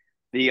day,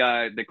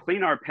 the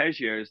clean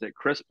arpeggios that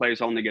Chris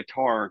plays on the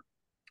guitar,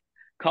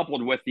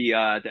 coupled with the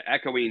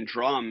echoing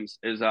drums,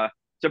 is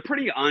it's a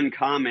pretty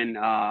uncommon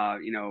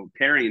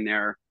pairing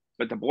there.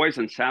 But the boys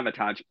in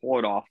Savatage pull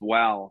it off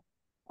well.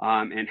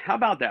 And how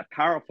about that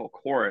powerful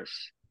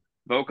chorus,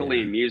 vocally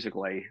Yeah. and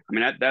musically? I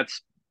mean,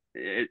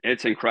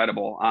 it's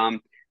incredible.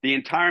 The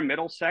entire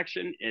middle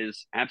section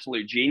is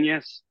absolute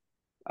genius.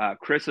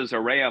 Chris's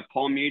array of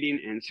palm muting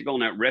and single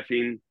note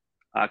riffing,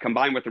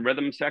 combined with the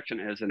rhythm section,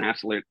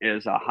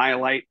 is a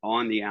highlight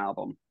on the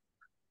album.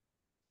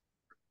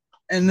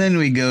 And then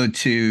we go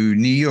to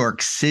New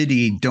York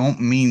City,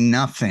 Don't Mean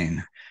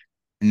Nothing.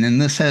 And then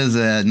this has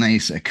a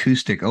nice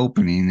acoustic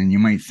opening, and you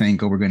might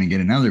think, oh, we're going to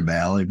get another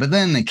ballad, but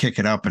then they kick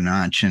it up a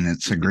notch, and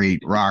it's a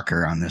great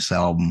rocker on this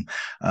album.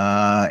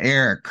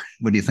 Eric,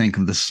 what do you think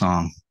of this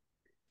song?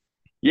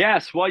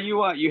 Yes, well,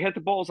 you hit the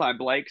bullseye,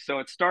 Blake. So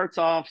it starts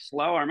off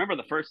slow. I remember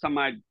the first time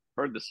I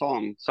heard the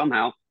song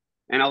somehow,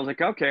 and I was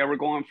like, okay, we're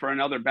going for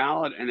another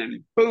ballad, and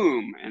then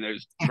boom, and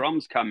there's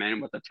drums come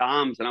in with the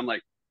toms, and I'm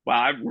like,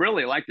 wow, I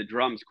really like the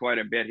drums quite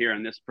a bit here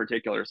in this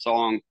particular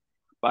song.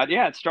 But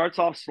yeah, it starts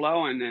off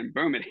slow, and then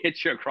boom, it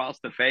hits you across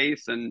the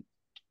face, and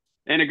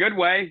in a good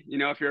way,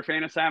 if you're a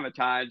fan of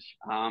Savatage.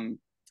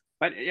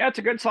 But yeah, it's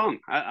a good song.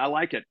 I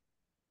like it.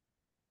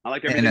 I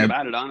like And everything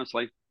about it,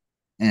 honestly.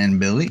 and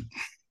Billy.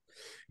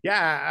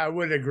 Yeah, I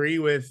would agree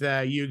with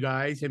you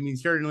guys. I mean,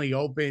 certainly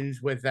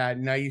opens with that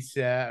nice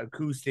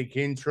acoustic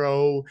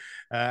intro.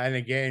 And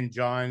again,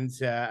 John's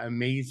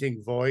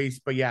amazing voice.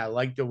 But yeah, I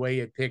like the way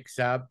it picks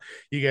up.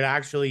 You could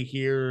actually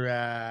hear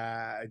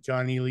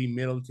Johnny Lee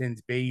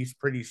Middleton's bass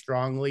pretty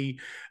strongly,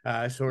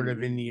 sort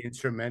of in the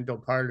instrumental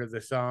part of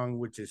the song,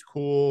 which is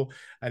cool.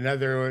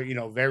 Another,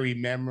 very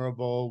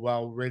memorable,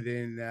 well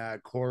written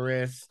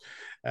chorus.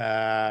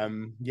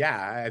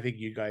 Yeah, I think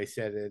you guys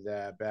said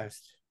it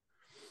best.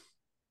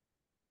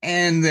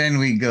 And then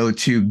we go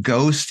to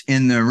Ghost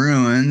in the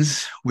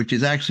Ruins, which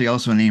is actually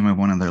also a name of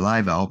one of their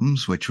live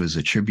albums, which was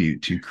a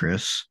tribute to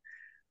Chris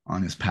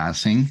on his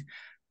passing.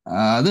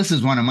 This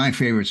is one of my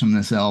favorites from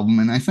this album,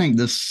 and I think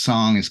this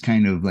song is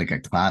kind of like a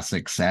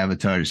classic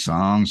Savatage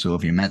song. So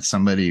if you met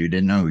somebody who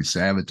didn't know who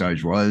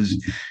Savatage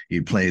was,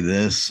 you'd play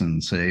this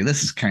and say,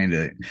 this is kind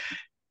of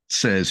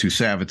says who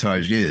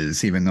Savatage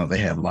is, even though they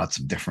have lots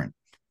of different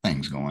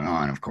things going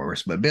on, of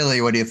course. But Billy,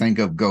 what do you think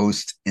of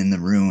Ghost in the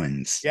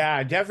Ruins?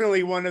 Yeah,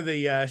 definitely one of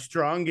the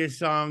strongest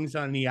songs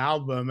on the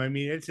album. I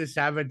mean, it's a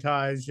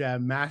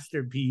Savatage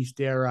masterpiece,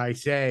 dare I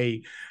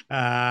say.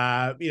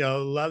 Love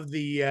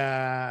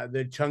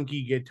the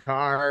chunky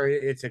guitar.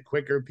 It's a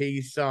quicker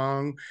pace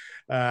song.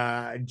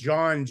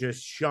 John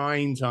just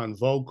shines on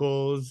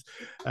vocals.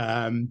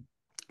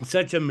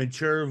 Such a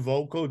mature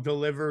vocal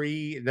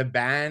delivery. The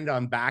band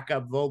on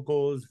backup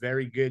vocals,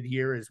 very good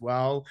here as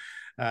well.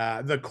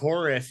 The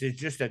chorus is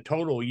just a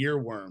total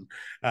earworm.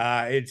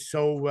 It's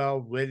so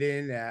well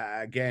written.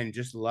 Again,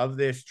 just love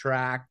this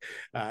track.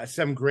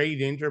 Some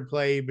great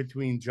interplay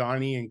between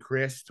Johnny and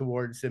Chris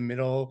towards the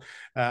middle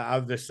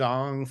of the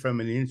song from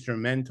an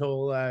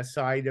instrumental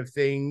side of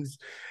things.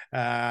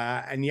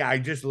 And yeah, I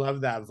just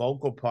love that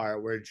vocal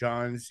part where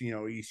John's,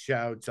 he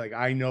shouts like,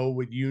 I know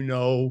what you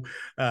know.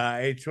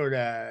 It sort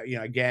of,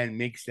 again,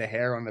 makes the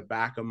hair on the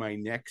back of my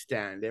neck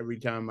stand every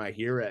time I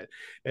hear it.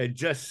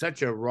 Just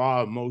such a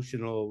raw,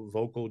 emotional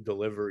vocal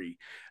delivery.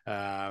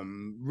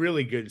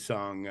 Really good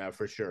song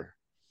for sure.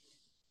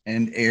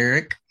 And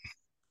Eric?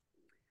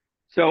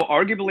 So,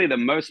 arguably the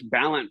most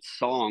balanced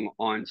song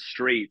on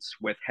Streets,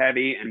 with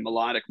heavy and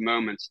melodic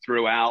moments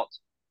throughout.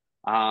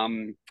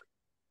 Um,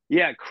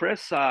 yeah,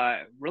 Chris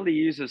really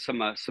uses some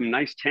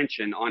nice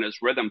tension on his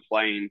rhythm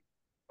playing,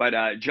 but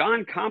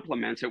John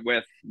complements it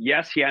with,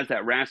 yes, he has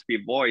that raspy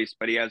voice,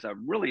 but he has a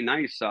really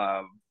nice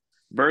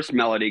verse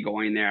melody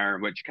going there,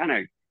 which kind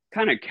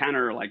of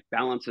counter like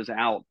balances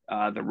out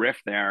the riff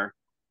there.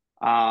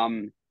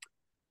 Um,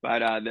 but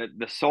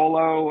the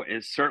solo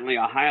is certainly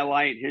a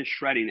highlight. His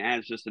shredding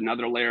adds just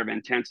another layer of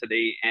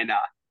intensity, and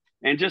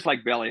just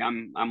like Billy,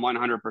 I'm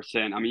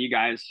 100%. I mean, you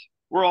guys,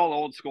 we're all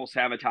old school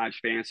Savatage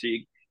fans, so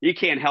you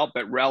can't help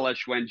but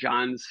relish when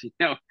John's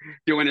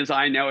doing his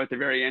I know at the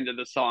very end of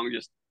the song,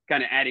 just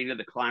kind of adding to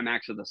the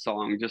climax of the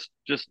song.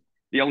 Just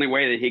the only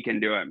way that he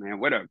can do it, man.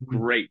 What a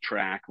great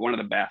track, one of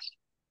the best.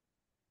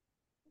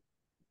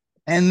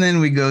 And then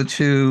we go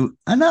to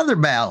another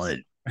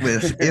ballad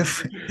with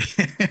if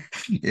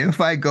if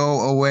I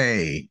go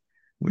away.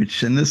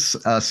 Which in this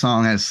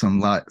song has some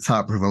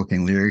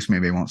thought-provoking lyrics.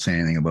 Maybe I won't say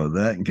anything about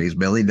that in case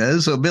Billy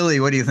does. So, Billy,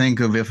 what do you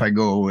think of If I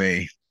Go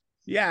Away?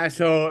 Yeah,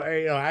 so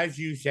as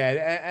you said,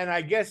 and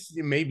I guess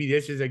maybe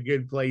this is a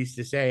good place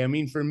to say. I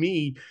mean, for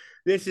me,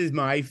 this is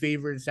my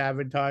favorite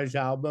Savatage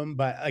album,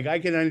 but like I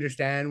can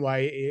understand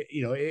why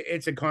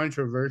it's a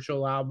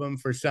controversial album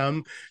for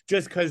some,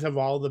 just because of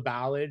all the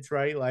ballads,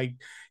 right? Like,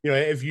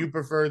 if you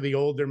prefer the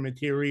older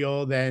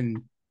material,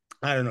 then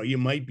I don't know, you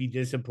might be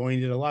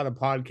disappointed. A lot of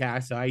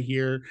podcasts I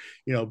hear,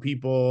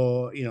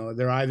 people,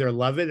 they're either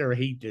love it or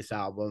hate this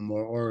album,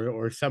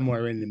 or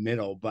somewhere in the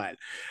middle. But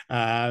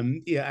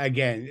yeah,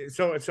 again,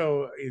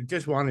 so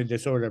just wanted to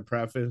sort of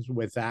preface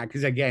with that,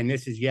 because again,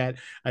 this is yet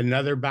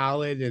another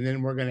ballad, and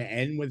then we're going to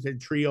end with a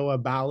trio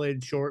of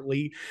ballads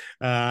shortly.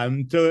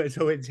 So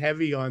it's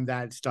heavy on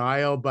that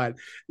style, but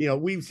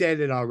we've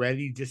said it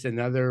already, just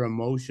another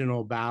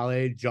emotional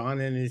ballad. John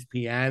and his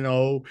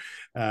piano,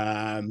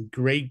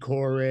 great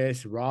chorus,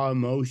 raw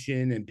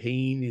emotion and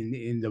pain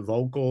in the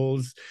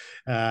vocals.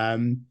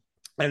 And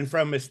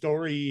from a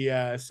story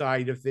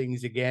side of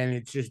things, again,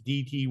 it's just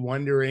DT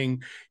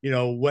wondering,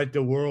 what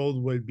the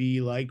world would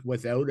be like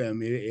without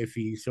him if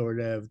he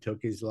sort of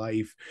took his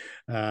life.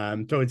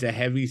 So it's a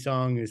heavy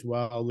song as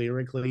well,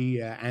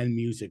 lyrically and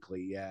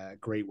musically.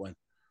 Great one.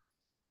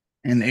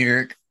 And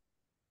Eric,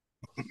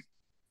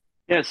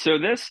 Yeah, so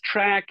this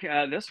track,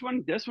 this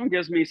one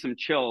gives me some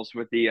chills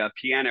with the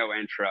piano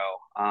intro.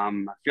 I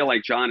feel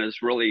like John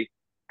has really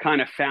kind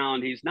of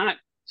found he's not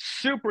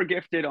super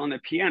gifted on the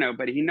piano,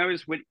 but he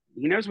knows what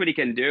he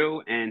can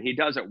do, and he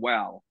does it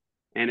well.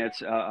 And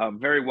it's a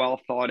very well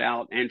thought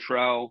out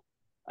intro.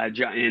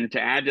 And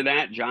to add to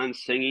that,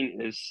 John's singing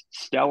is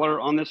stellar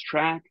on this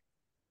track.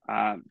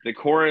 The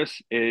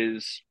chorus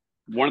is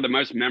one of the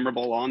most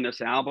memorable on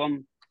this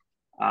album.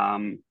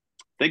 Um,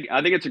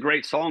 I think it's a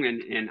great song,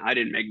 and I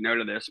didn't make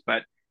note of this,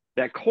 but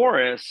that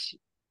chorus,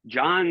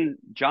 John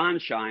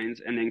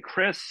shines, and then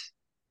Chris,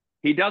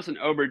 he doesn't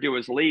overdo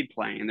his lead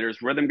playing.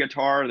 There's rhythm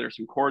guitar, there's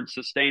some chord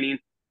sustaining,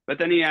 but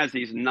then he has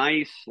these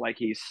nice, like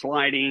he's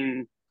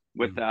sliding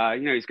with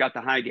he's got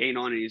the high gain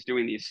on, and he's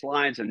doing these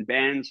slides and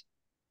bends.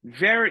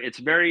 It's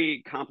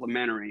very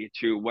complimentary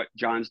to what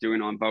John's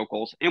doing on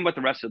vocals and what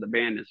the rest of the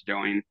band is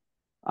doing.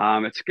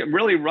 It's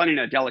really running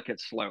a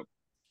delicate slope,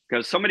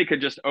 because somebody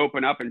could just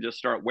open up and just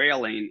start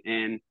wailing,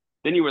 and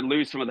then you would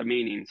lose some of the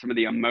meaning, some of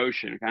the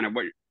emotion, kind of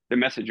what the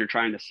message you're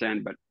trying to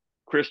send. But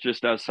Chris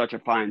just does such a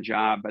fine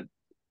job. But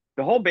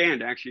the whole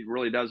band actually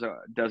really does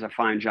a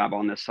fine job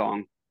on this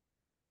song.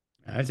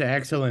 That's an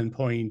excellent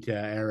point,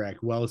 Eric.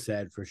 Well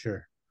said, for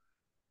sure.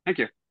 Thank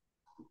you.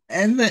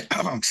 and then,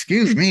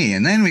 excuse me.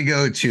 And then we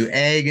go to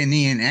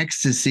Agony and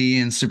Ecstasy.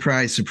 And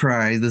surprise,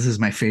 surprise, this is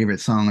my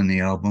favorite song on the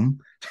album.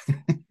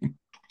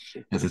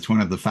 As it's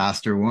one of the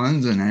faster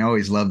ones, and I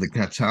always love the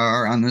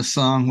guitar on this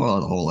song. Well,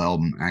 the whole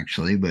album,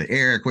 actually. But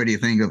Eric, what do you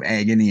think of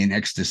Agony and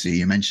Ecstasy?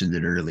 You mentioned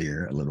it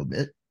earlier a little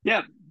bit.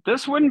 Yeah,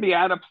 this wouldn't be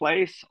out of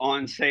place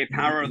on, say,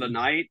 Power of the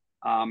Night.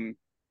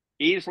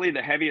 Easily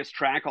the heaviest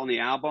track on the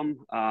album.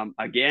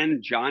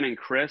 Again, John and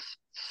Chris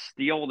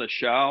steal the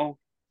show.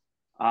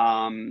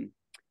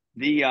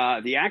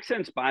 The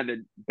accents by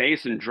the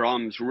bass and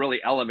drums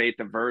really elevate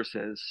the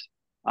verses.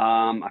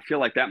 I feel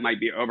like that might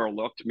be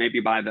overlooked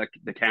maybe by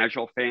the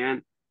casual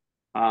fan.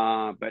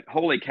 But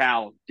holy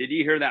cow, did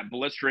you hear that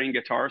blistering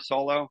guitar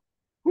solo?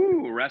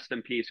 Whoo, rest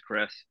in peace,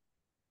 Chris.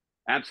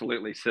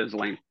 Absolutely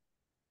sizzling.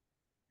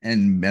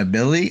 And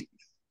Billy,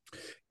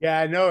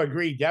 Yeah, no,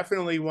 agree.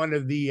 Definitely one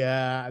of the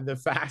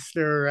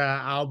faster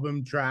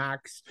album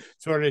tracks.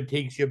 Sort of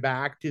takes you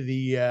back to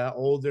the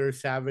older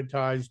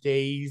Savatage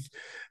days.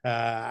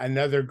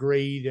 Another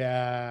great,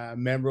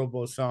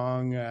 memorable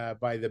song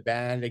by the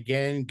band.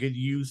 Again, good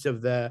use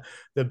of the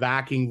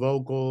backing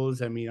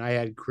vocals. I mean, I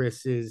had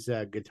Chris's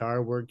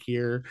guitar work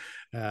here,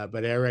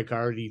 but Eric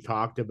already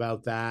talked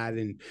about that.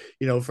 And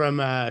from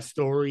a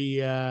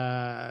story,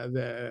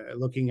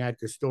 looking at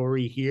the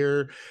story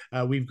here,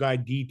 we've got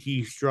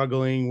DT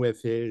struggling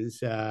with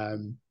his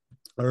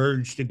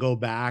urge to go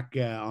back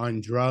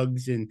on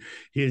drugs and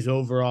his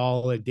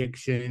overall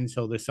addiction.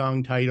 So the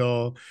song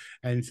title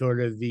and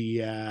sort of the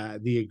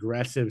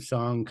aggressive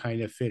song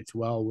kind of fits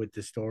well with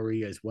the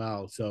story as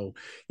well. So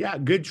yeah,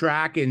 good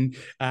track, and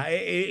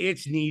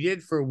it's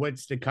needed for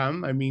what's to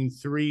come. I mean,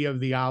 3 of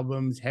the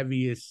album's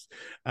heaviest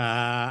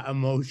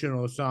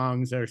emotional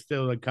songs are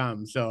still to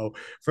come. So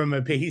from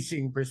a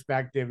pacing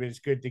perspective, it's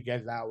good to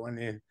get that one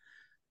in.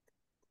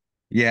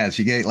 yes,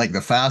 you get like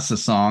the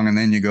fastest song, and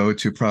then you go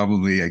to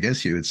probably, I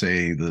guess you would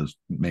say,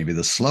 maybe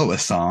the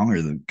slowest song,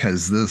 or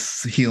because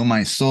this "Heal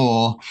My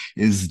Soul"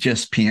 is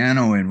just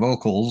piano and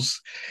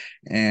vocals,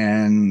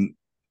 and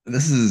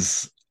this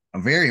is a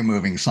very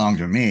moving song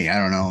to me. I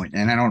don't know,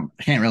 and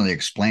can't really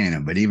explain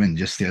it, but even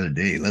just the other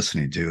day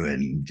listening to it,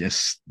 and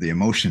just the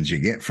emotions you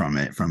get from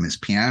it, from his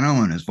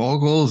piano and his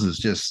vocals, is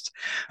just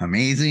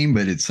amazing.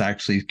 But it's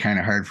actually kind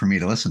of hard for me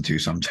to listen to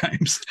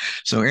sometimes.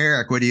 So,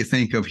 Eric, what do you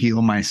think of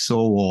 "Heal My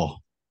Soul"?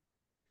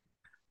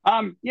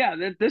 Yeah,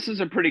 this is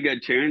a pretty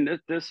good tune.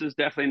 This is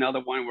definitely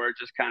another one where it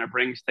just kind of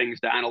brings things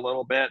down a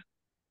little bit.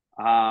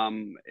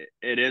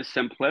 It is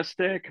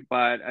simplistic,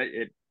 but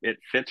it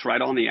fits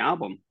right on the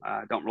album.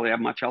 Don't really have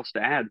much else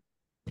to add.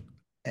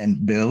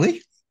 And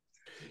Billy?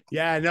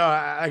 Yeah, no,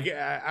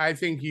 I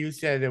think you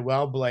said it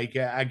well, Blake.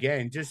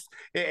 Again, just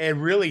it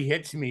really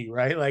hits me,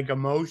 right? Like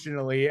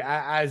emotionally,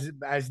 as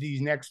these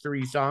next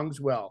three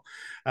songs will.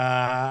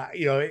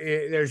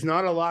 There's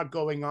not a lot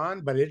going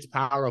on, but it's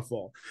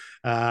powerful.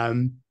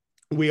 Um,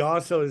 we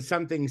also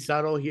something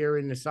subtle here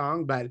in the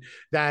song, but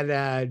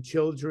that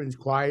children's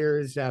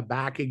choirs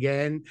back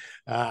again,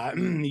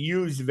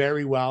 used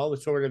very well,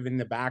 sort of in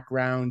the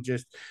background.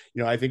 Just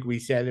I think we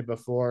said it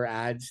before,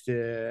 adds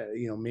to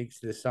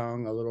makes the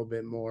song a little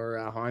bit more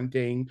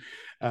haunting.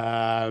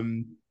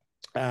 Um,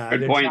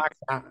 Good the point.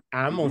 track's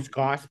almost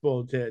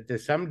gospel to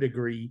some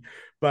degree,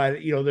 but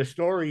the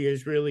story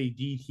is really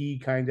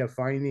DT kind of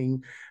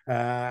finding,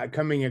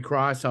 coming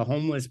across a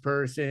homeless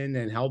person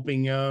and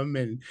helping him,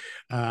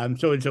 and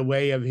so it's a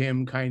way of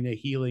him kind of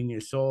healing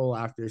his soul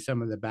after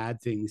some of the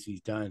bad things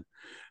he's done.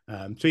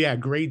 So yeah,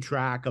 great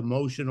track,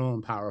 emotional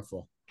and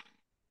powerful.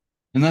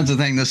 And that's the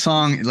thing, the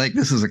song, like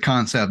this is a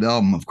concept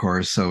album, of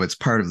course, so it's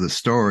part of the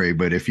story.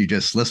 But if you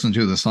just listen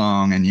to the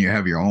song and you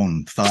have your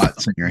own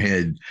thoughts in your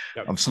head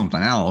Yep. of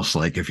something else,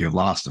 like if you've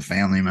lost a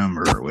family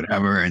member or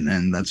whatever, and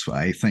then that's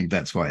why I think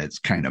that's why it's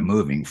kind of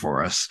moving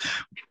for us,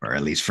 or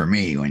at least for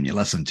me, when you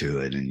listen to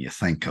it and you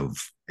think of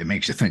it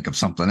makes you think of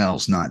something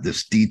else, not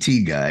this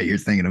DT guy. You're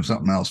thinking of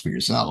something else for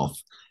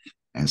yourself.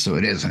 And so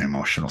it is an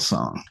emotional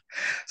song.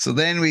 So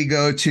then we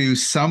go to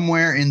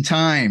Somewhere in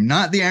Time,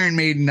 not the Iron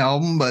Maiden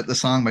album, but the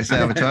song by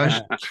Savatage.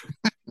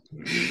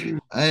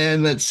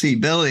 And let's see,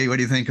 Billy, what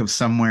do you think of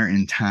Somewhere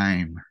in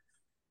Time?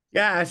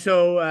 Yeah,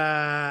 so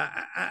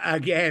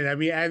again, I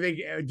mean, I think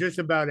just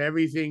about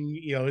everything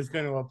is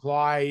going to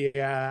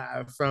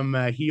apply from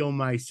 "Heal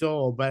My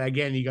Soul." But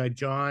again, you got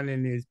John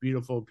and his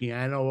beautiful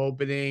piano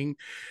opening,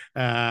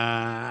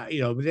 But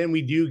then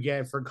we do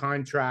get, for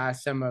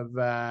contrast, some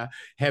of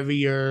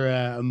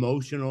heavier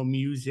emotional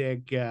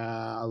music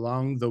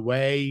along the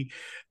way.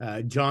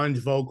 John's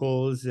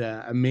vocals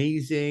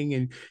amazing,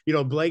 and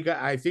Blake,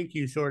 I think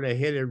you sort of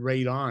hit it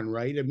right on,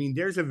 right? I mean,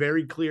 there's a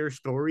very clear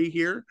story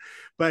here,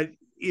 but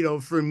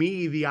for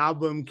me, the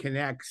album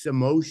connects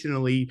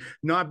emotionally,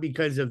 not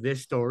because of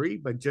this story,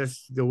 but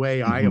just the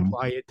way I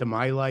apply it to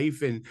my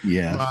life and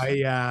Yes.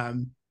 my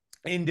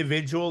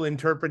individual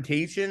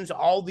interpretations.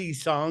 All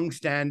these songs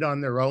stand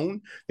on their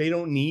own. They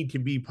don't need to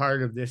be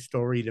part of this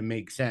story to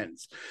make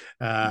sense.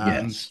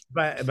 Yes.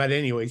 But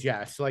anyways,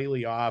 yeah,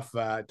 slightly off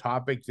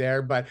topic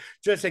there, but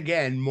just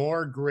again,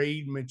 more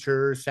great,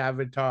 mature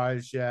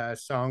Savatage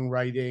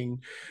songwriting.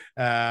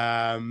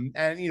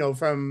 And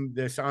from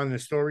this on the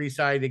story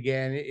side,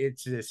 again,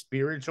 it's a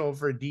spiritual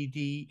for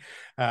DT.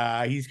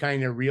 He's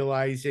kind of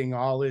realizing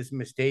all his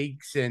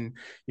mistakes, and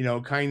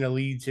kind of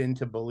leads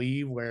into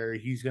Believe, where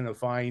he's going to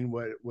find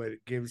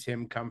what gives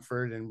him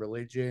comfort and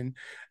religion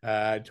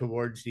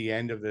towards the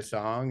end of the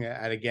song.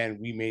 And again,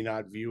 we may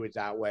not view it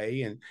that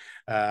way, and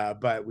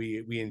but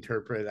we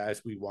interpret it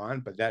as we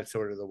want. But that's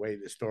sort of the way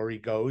the story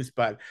goes.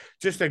 But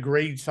just a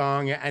great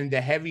song, and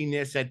the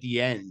heaviness at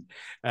the end,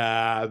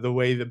 the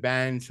way the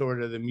band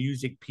sort of the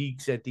music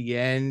peaks at the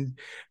end,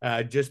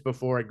 just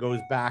before it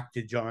goes back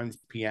to John's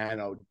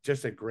piano.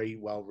 Just a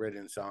great, well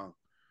written song.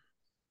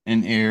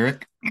 And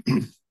Eric?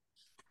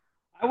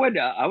 I would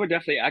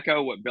definitely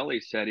echo what Billy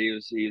said.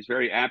 He's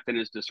very apt in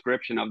his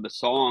description of the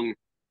song,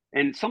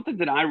 and something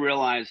that I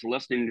realized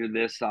listening to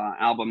this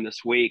album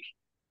this week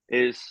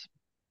is,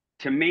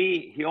 to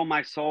me, "Heal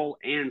My Soul"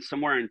 and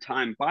 "Somewhere in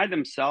Time" by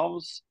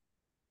themselves,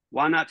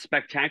 while not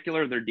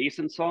spectacular, they're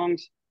decent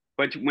songs.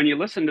 But when you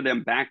listen to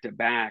them back to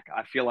back,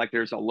 I feel like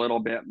there's a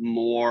little bit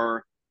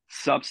more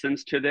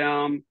substance to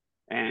them,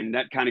 and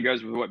that kind of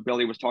goes with what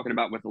Billy was talking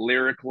about with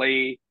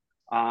lyrically.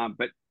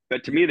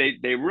 But to me,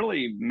 they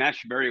really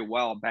mesh very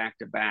well back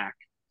to back.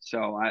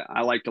 So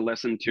I like to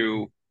listen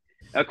to.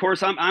 Of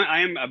course,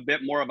 I am a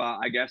bit more of a,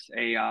 I guess,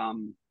 I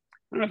don't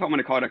know if I want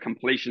to call it a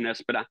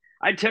completionist, but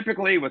I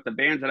typically, with the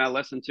bands that I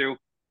listen to,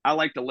 I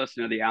like to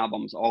listen to the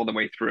albums all the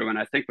way through. And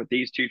I think with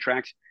these two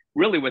tracks,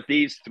 really with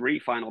these three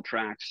final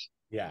tracks,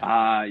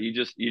 Yeah. you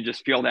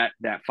just feel that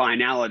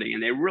finality,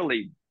 and they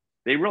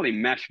really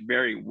mesh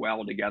very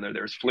well together.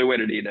 There's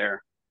fluidity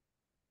there.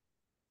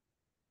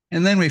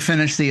 And then we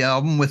finish the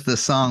album with the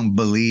song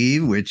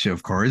Believe, which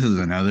of course is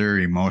another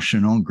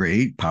emotional,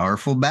 great,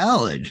 powerful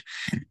ballad.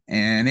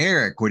 And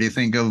Eric, what do you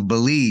think of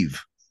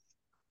Believe?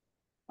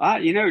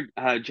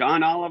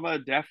 John Oliver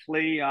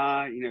definitely,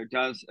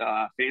 does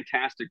a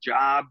fantastic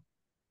job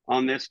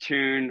on this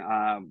tune.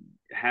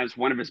 Has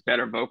one of his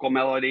better vocal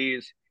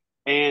melodies,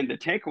 and the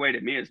takeaway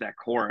to me is that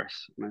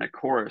chorus. I mean, that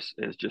chorus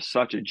is just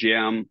such a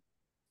gem.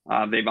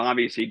 They've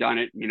obviously done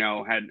it,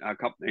 had a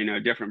couple,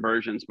 different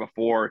versions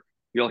before.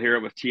 You'll hear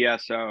it with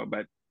TSO,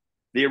 but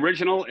the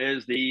original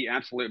is the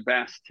absolute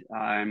best,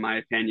 in my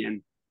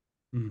opinion.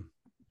 Mm.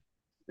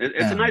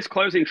 It's a nice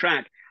closing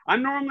track.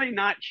 I'm normally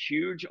not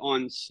huge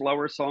on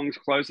slower songs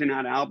closing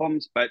out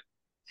albums, but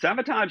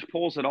Savatage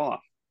pulls it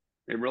off.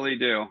 They really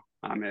do.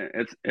 I mean,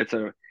 it's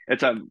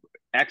a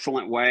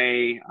excellent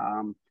way.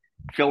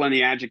 fill in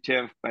the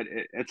adjective, but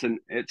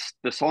it's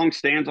the song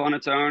stands on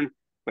its own,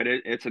 but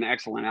it's an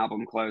excellent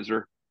album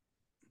closer.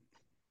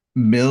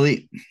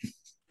 Billy.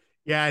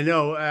 Yeah,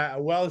 no,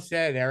 well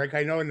said, Eric.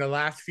 I know in the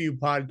last few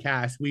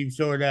podcasts we've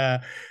sort of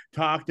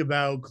talked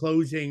about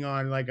closing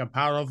on like a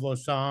powerful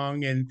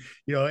song, and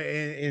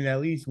in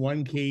at least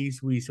one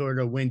case, we sort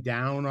of went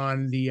down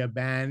on the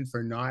band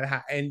for not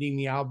ending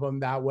the album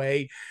that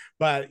way.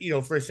 But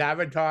for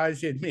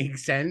Savatage, it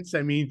makes sense.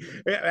 I mean,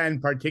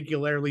 and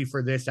particularly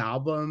for this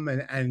album,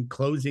 and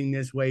closing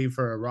this way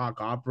for a rock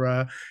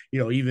opera,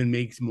 even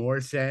makes more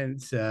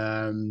sense.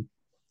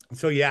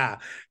 So yeah,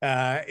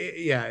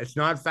 yeah, it's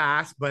not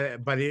fast,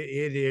 but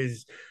it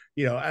is,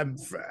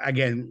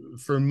 again,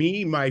 for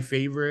me, my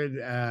favorite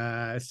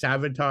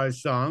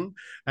Savatage song.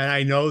 And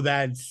I know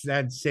that's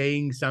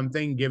saying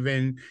something,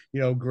 given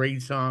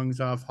great songs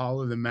off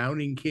Hall of the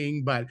Mountain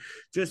King. But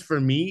just for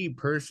me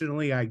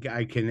personally,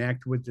 I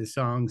connect with the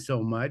song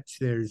so much.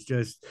 There's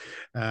just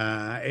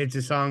it's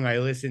a song I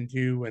listen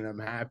to when I'm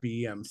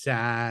happy, I'm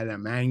sad,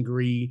 I'm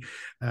angry.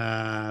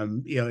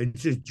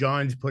 It's just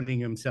John's putting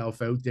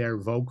himself out there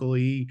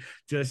vocally,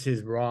 just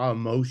his raw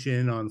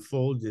emotion on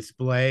full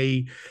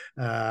display.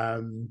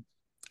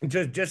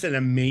 Just an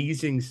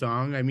amazing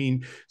song. I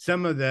mean,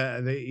 some of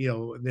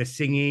the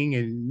singing,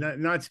 and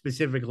not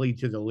specifically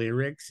to the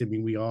lyrics. I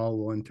mean, we all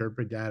will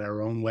interpret that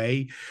our own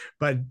way,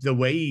 but the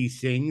way he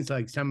sings,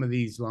 like some of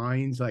these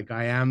lines, like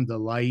 "I am the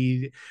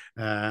light,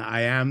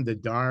 I am the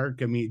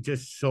dark." I mean,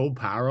 just so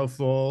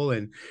powerful.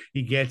 And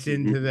he gets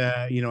into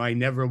the, I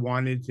never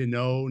wanted to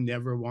know,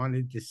 never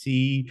wanted to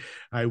see,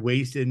 I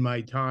wasted my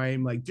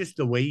time. Like, just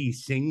the way he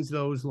sings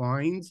those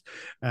lines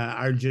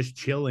are just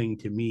chilling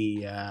to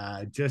me.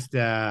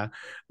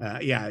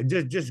 Yeah,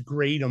 just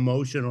great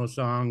emotional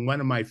song. One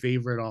of my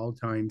favorite all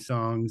time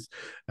songs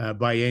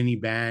by any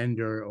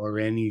band or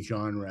any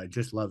genre.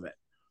 Just love it.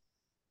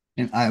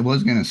 And I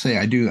was gonna say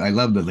I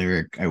love the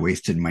lyric, I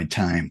wasted my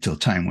time till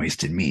time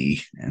wasted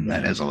me. And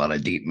that has a lot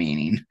of deep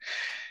meaning.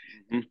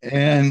 Mhm.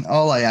 And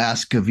all I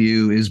ask of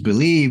you is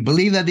believe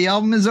that the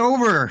album is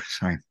over.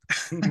 Sorry.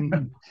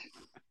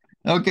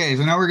 Okay,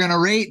 so now we're gonna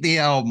rate the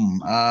album.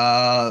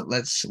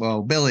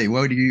 Billy,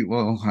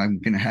 I'm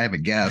gonna have a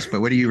guess,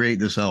 but what do you rate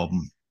this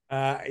album?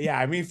 Yeah,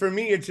 I mean, for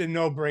me, it's a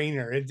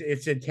no-brainer.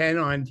 It's a 10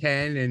 on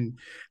 10. And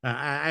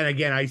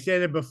again, I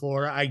said it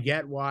before, I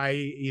get why,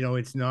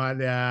 it's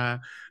not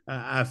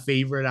a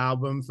favorite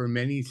album for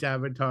many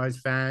Savatage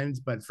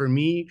fans, but for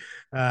me,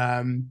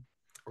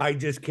 I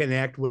just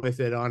connect with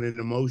it on an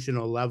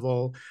emotional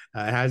level.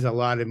 It has a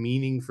lot of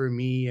meaning for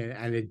me,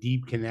 and a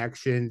deep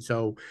connection.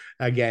 So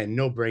again,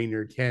 no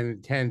brainer,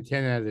 10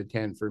 out of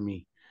 10 for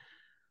me.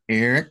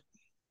 Eric?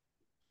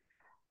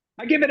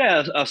 I give it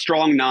a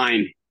strong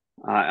 9.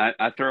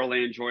 I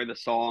thoroughly enjoy the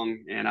song,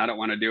 and I don't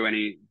want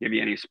to give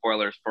you any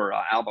spoilers for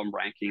album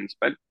rankings,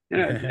 but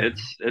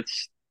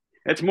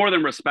it's more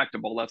than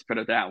respectable. Let's put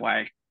it that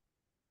way.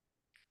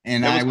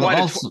 And It I was will quite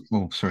a. also,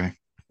 oh, sorry.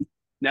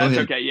 Go That's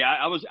ahead. okay. Yeah,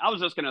 I was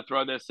just going to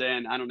throw this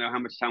in. I don't know how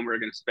much time we're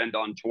going to spend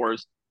on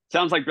tours.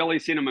 Sounds like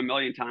Billy's seen him a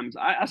million times.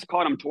 I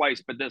caught him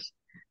twice, but this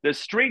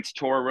Streets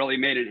tour really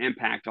made an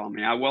impact on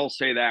me. I will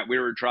say that we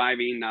were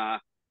driving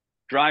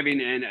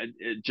in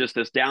just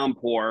this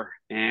downpour,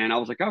 and I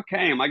was like,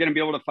 okay, am I going to be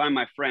able to find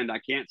my friend? I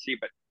can't see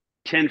but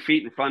 10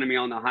 feet in front of me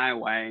on the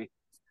highway.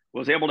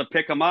 Was able to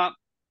pick him up.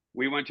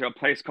 We went to a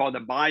place called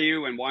the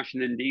Bayou in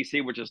Washington, D.C.,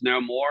 which is no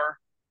more,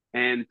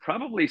 and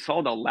probably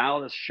saw the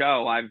loudest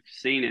show I've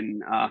seen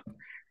in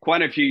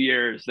quite a few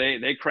years.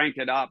 They cranked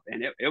it up,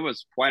 and it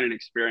was quite an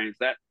experience.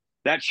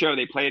 That show,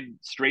 they played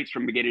Streets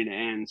from beginning to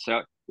end, so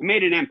it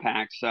made an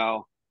impact.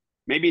 So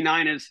maybe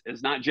 9 is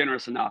not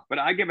generous enough, but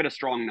I give it a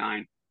strong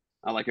 9.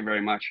 I like it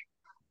very much.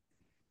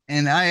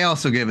 And I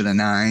also give it a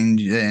 9,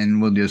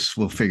 and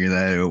we'll figure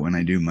that out when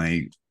I do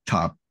my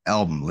top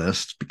album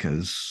list,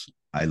 because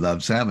I love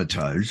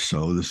Savatage.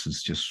 So this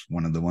is just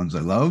one of the ones I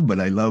love, but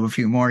I love a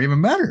few more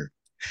even better.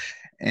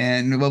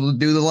 And we'll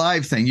do the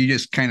live thing. You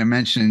just kind of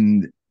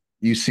mentioned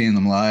you seeing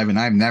them live, and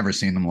I've never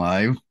seen them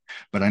live,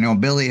 but I know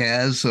Billy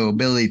has. So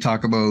Billy,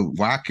 talk about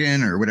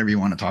walking or whatever you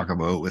want to talk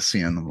about with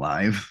seeing them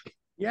live.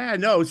 Yeah,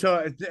 no.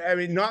 So I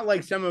mean, not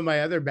like some of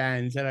my other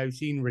bands that I've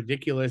seen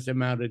ridiculous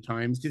amount of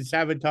times. Because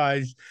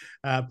Savatage,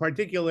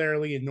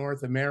 particularly in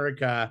North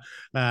America,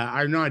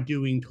 are not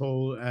doing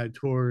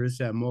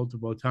tours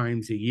multiple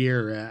times a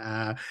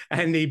year,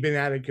 and they've been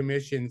out of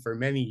commission for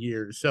many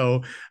years.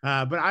 So,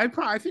 but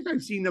I think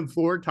I've seen them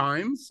 4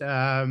 times.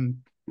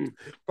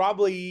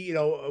 Probably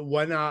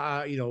one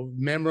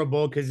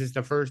memorable, because it's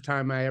the first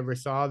time I ever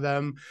saw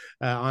them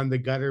on the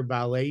Gutter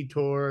Ballet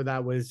tour.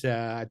 That was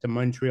at the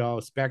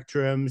Montreal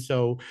Spectrum.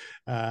 So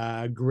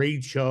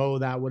great show.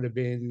 That would have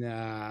been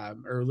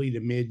early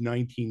to mid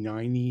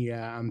 1990,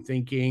 I'm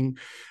thinking.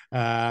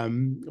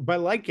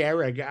 But like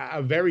Eric,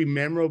 a very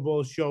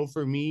memorable show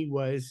for me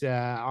was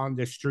on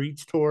the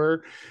Streets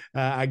tour.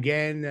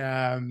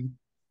 Again,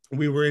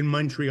 we were in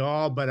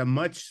Montreal, but a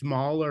much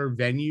smaller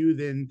venue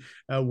than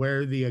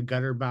where the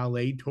Gutter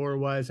Ballet tour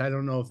was. I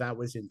don't know if that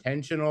was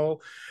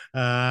intentional,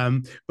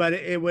 but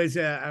it was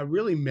a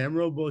really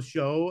memorable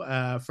show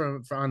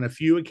on a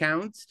few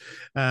accounts.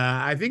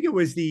 I think it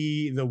was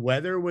the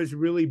weather was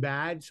really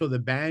bad, so the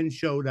band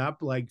showed up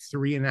like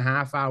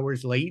 3.5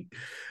 hours late.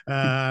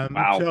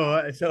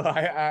 Wow.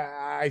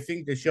 I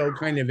think the show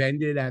kind of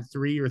ended at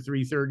 3 or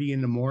 3:30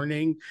 in the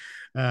morning.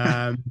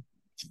 Um,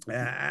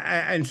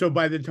 and so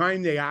by the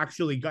time they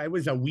actually got, it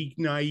was a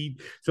weeknight,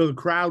 so the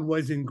crowd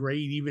wasn't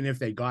great even if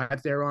they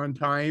got there on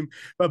time.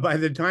 But by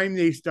the time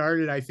they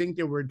started, I think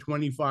there were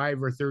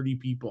 25 or 30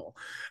 people.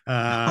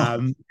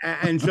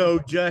 And so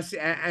just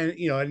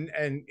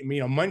and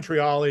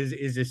Montreal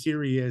is a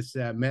serious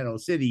metal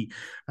city,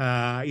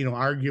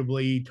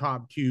 arguably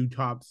top two,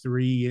 top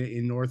three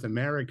in North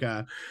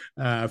America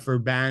for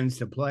bands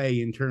to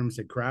play in terms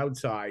of crowd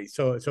size.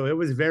 So it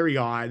was very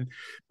odd,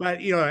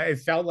 but it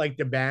felt like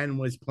the band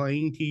was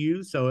playing to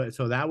you, so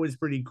that was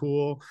pretty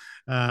cool.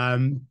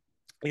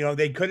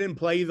 They couldn't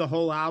play the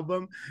whole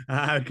album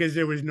because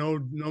there was no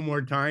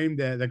more time.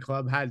 The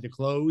club had to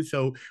close,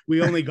 so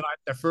we only got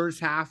the first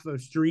half of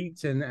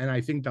Streets and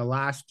I think the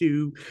last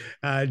two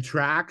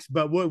tracks.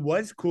 But what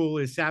was cool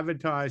is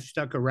Savatage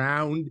stuck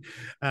around.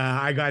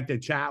 I got to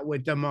chat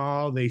with them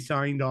all. They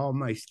signed all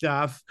my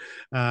stuff,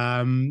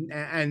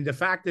 and the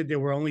fact that there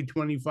were only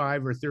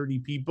 25 or 30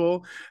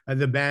 people,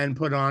 the band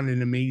put on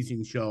an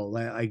amazing show.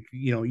 Like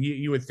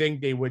you would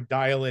think they would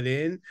dial it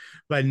in,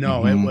 but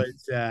no,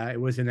 it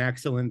was an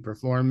excellent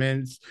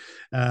performance.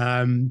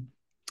 And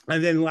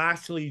then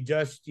lastly,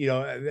 just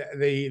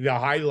the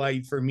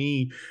highlight for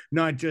me,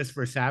 not just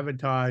for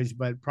Savatage,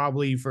 but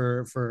probably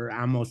for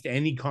almost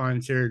any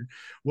concert,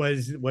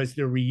 was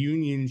the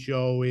reunion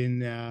show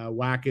in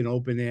Wacken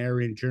Open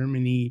Air in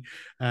Germany,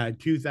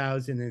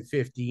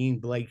 2015.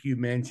 Blake, you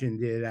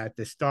mentioned it at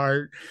the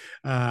start.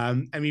 I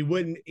mean,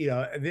 wouldn't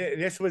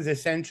this was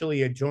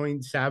essentially a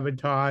joint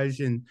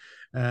Savatage and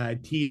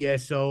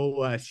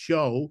TSO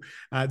show.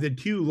 The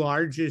two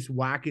largest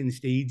Wacken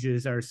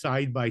stages are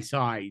side by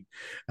side.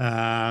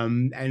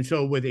 And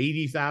so with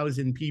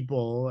 80,000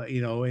 people,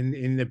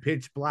 in the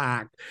pitch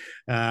black,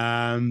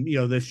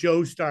 the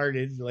show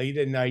started late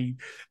at night,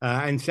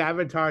 and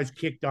Savatage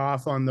kicked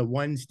off on the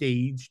one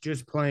stage,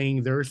 just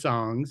playing their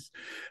songs.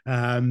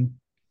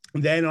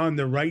 Then on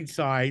the right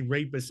side,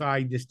 right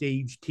beside the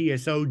stage,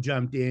 TSO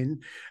jumped in,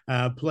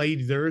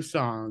 played their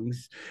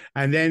songs.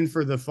 And then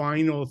for the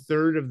final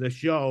third of the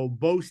show,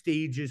 both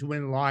stages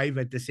went live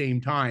at the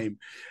same time.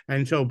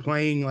 And so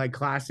playing like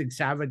classic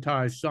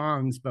Savatage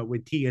songs, but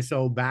with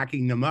TSO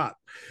backing them up.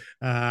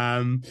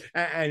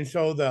 And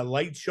so the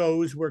light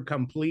shows were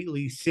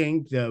completely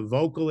synced. The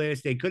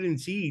vocalists, they couldn't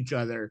see each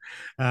other.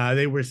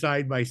 They were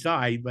side by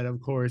side, but of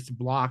course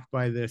blocked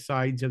by the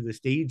sides of the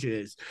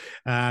stages.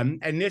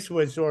 And this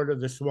was sort of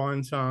the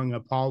swan song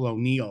of Paul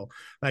O'Neill.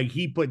 Like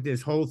he put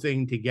this whole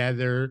thing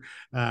together.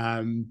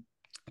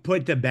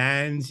 Put the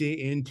bands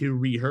into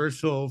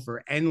rehearsal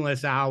for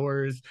endless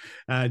hours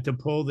to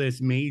pull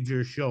this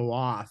major show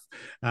off.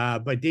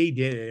 But they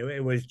did it.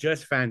 It was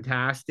just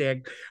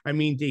fantastic. I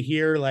mean, to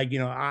hear, like,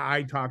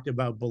 I talked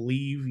about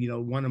Believe,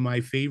 one of my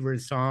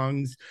favorite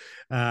songs.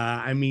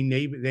 I mean,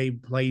 they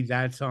played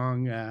that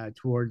song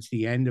towards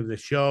the end of the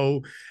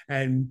show.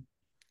 And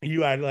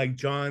you had like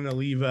John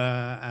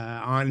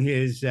Oliva on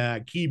his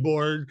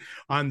keyboard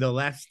on the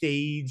left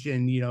stage,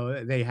 and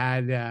they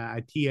had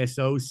a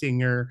TSO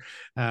singer,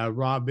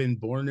 Robin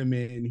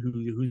Borneman,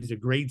 who's a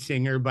great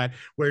singer, but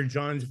where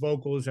John's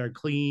vocals are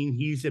clean,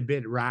 he's a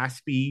bit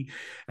raspy,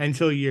 and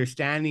so you're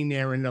standing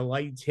there, and the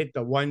lights hit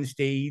the one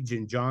stage,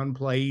 and John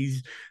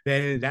plays,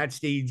 then that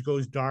stage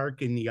goes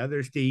dark, and the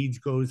other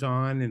stage goes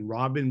on, and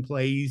Robin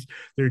plays.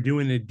 They're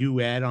doing a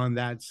duet on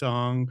that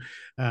song.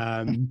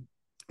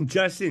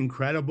 Just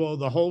incredible.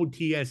 The whole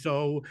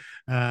TSO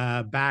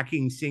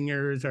backing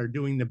singers are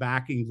doing the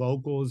backing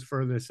vocals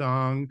for the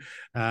song.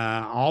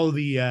 All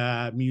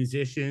the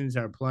musicians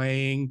are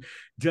playing.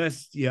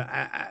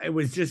 It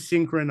was just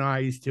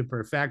synchronized to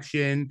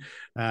perfection.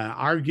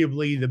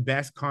 Arguably the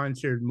best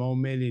concert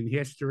moment in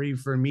history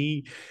for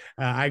me.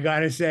 I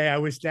gotta say, I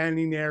was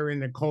standing there in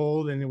the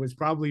cold, and it was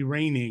probably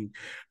raining,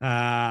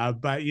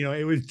 but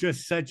it was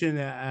just such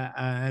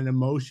an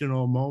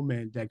emotional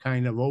moment that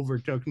kind of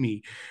overtook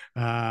me.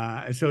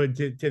 So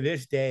to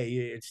this day,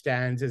 it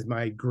stands as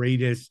my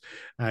greatest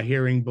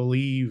hearing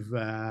Believe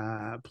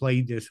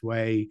played this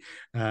way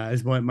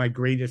as my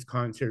greatest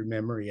concert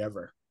memory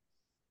ever.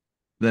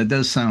 That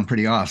does sound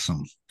pretty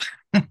awesome.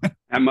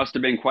 That must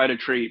have been quite a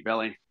treat,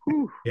 Billy.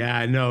 Whew.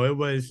 Yeah, no, it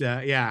was.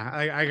 Yeah,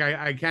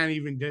 I can't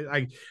even do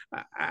like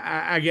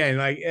again,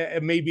 like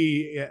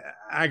maybe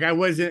like I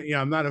wasn't.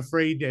 I'm not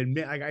afraid to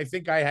admit. Like I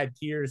think I had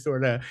tears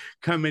sort of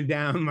coming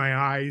down my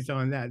eyes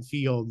on that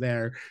field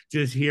there,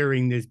 just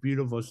hearing this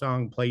beautiful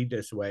song played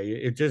this way.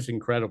 It's just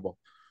incredible.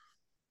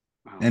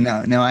 Wow. And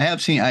now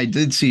I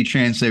did see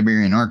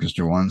Trans-Siberian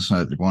Orchestra once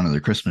at one of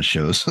their Christmas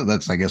shows. So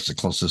that's, I guess, the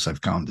closest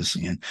I've come to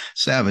seeing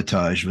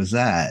Savatage was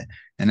that.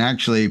 And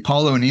actually,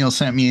 Paul O'Neill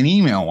sent me an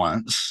email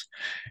once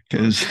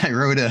because I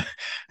wrote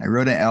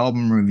an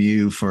album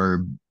review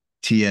for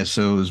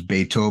TSO's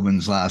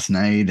Beethoven's last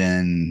night,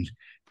 and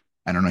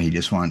I don't know, he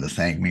just wanted to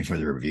thank me for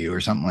the review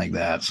or something like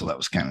that. So that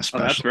was kind of Oh,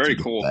 that's special to very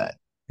get cool. that.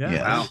 Yeah.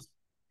 Yes. Wow.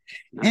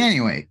 Nice.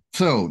 Anyway,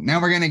 so now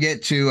we're gonna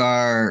get to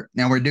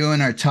we're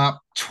doing our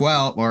top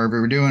 12, or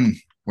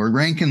we're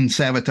ranking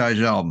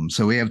Savatage albums.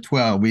 So we have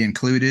 12. We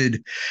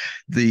included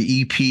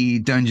the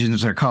EP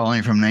Dungeons Are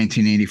Calling from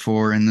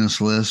 1984 in this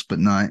list, but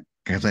not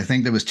because I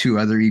think there was two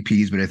other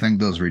EPs, but I think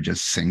those were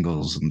just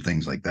singles and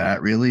things like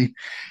that, really.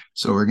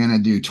 So we're gonna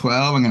do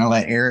 12. I'm gonna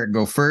let Eric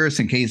go first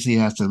in case he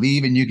has to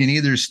leave, and you can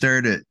either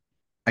start at,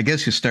 I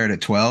guess you start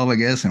at 12, I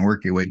guess, and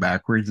work your way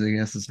backwards. I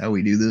guess is how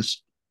we do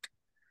this.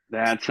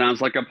 That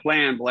sounds like a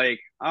plan, Blake.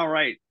 All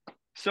right.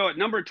 So at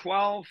number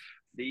 12,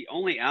 the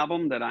only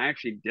album that I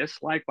actually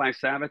dislike by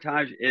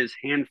Savatage is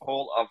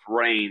Handful of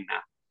Rain.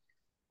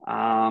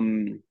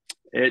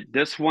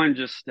 This one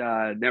just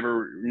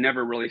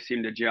never really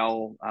seemed to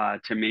gel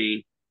to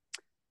me.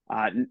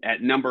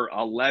 At number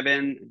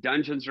 11,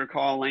 Dungeons Are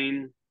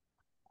Calling.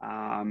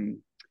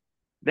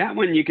 That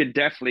one you could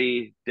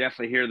definitely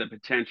hear the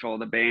potential of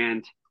the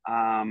band.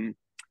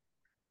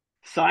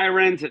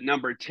 Sirens at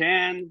number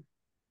 10.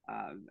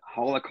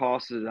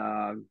 Holocaust is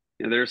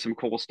there's some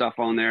cool stuff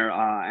on there.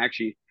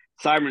 Actually,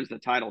 Sirens the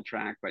title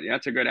track, but yeah,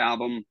 that's a good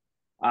album.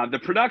 The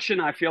production,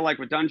 I feel like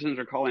with Dungeons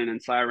Are Calling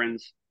and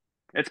Sirens,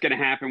 it's going to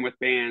happen with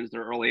bands,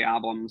 their early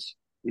albums.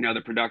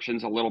 The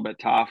production's a little bit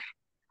tough,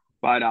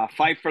 but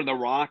Fight for the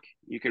Rock,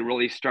 you can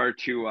really start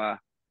to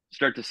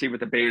see what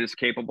the band is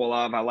capable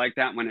of. I like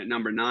that one at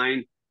number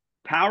 9.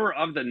 Power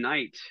of the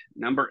Night,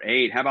 number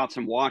 8. How about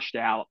some Washed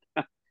Out?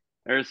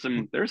 There's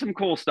some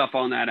cool stuff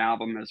on that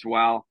album as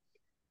well.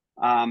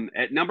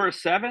 At number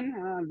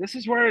 7, this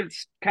is where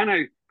it's kind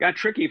of got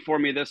tricky for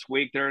me this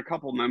week. There are a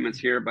couple moments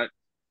here, but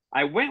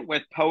I went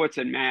with Poets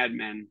and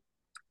Madmen.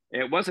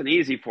 It wasn't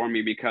easy for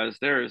me because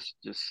there's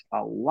just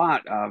a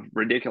lot of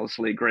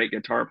ridiculously great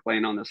guitar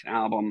playing on this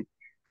album.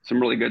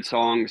 Some really good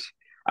songs.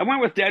 I went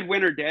with Dead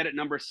Winter Dead at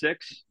number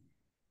 6.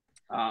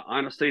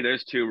 Honestly,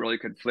 those two really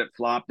could flip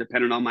flop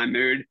depending on my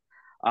mood.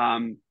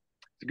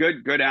 It's a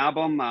good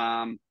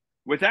album.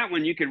 With that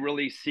one, you could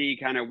really see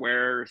kind of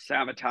where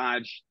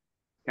Savatage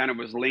kind of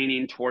was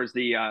leaning towards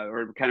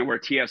or kind of where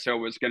TSO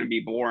was going to be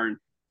born.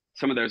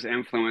 Some of those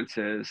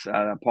influences.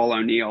 Paul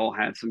O'Neill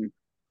had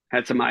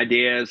some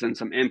ideas and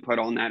some input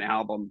on that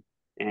album,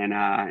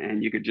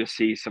 and you could just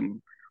see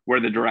where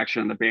the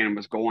direction of the band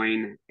was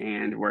going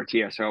and where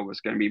TSO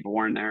was going to be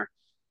born there.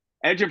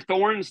 Edge of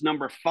Thorns,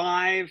 number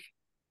 5.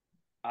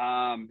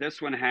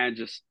 This one had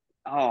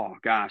oh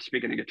gosh,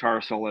 speaking of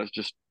guitar solos,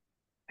 just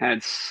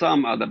had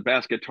some of the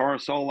best guitar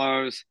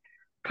solos.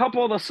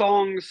 Couple of the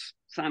songs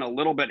sound a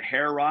little bit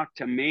hair rock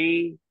to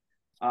me.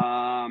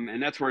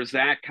 And that's where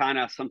Zach kind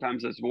of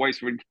sometimes his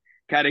voice would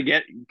kind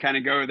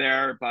of go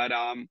there. But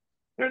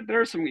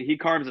there's some, he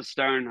carves a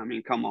stone. I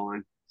mean, come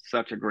on,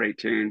 such a great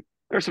tune.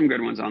 There's some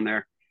good ones on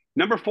there.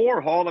 Number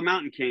 4, Hall of the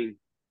Mountain King.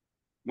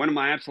 One of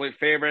my absolute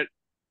favorite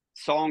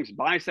songs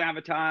by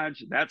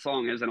Savatage. That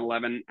song is an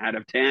 11 out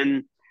of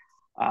 10.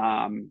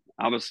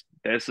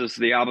 This is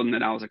the album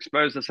that I was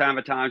exposed to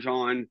Savatage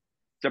on.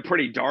 It's a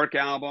pretty dark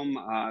album.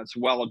 It's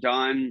well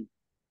done.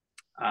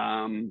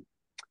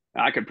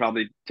 I could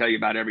probably tell you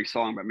about every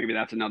song, but maybe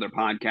that's another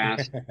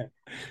podcast.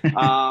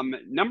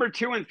 Number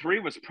 2 and 3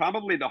 was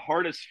probably the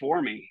hardest for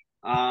me.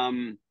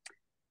 And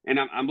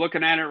I'm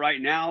looking at it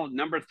right now.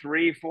 Number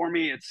 3 for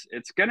me,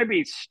 it's going to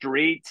be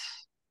Streets.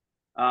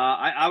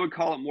 I would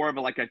call it more of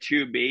like a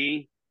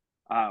 2B.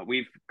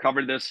 We've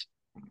covered this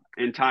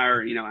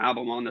entire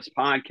album on this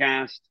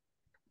podcast.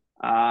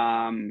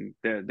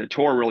 The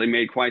tour really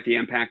made quite the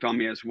impact on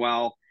me as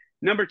well.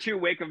 Number 2,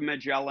 Wake of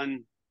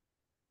Magellan,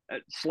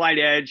 Slight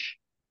Edge.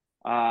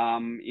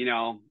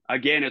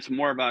 Again, it's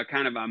more of a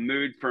kind of a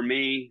mood for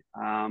me.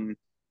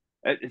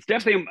 It's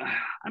definitely,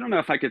 I don't know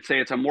if I could say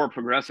it's a more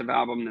progressive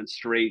album than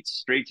Streets.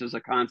 Streets is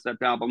a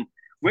concept album.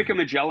 Wake of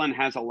Magellan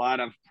has a lot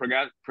of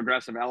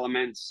progressive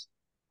elements.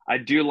 I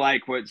do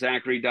like what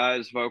Zachary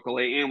does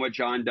vocally and what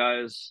John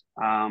does.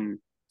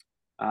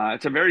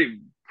 It's a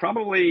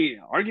probably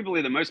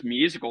arguably the most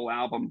musical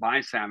album by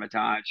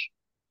Savatage.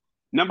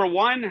 Number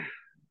 1,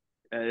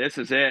 this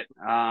is it.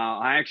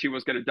 I actually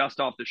was going to dust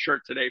off the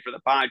shirt today for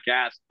the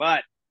podcast,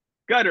 but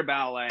Gutter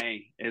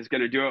Ballet is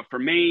going to do it for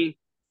me.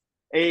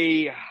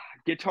 A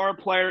guitar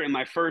player in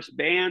my first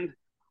band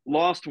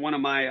lost one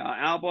of my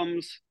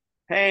albums.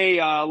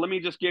 Hey, let me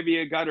just give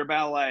you a Gutter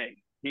Ballet.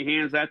 He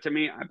hands that to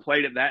me. I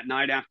played it that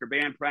night after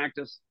band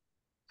practice.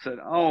 Said,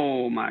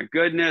 oh my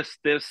goodness,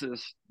 this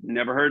is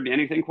never heard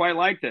anything quite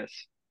like this.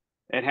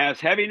 It has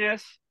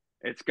heaviness.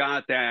 It's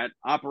got that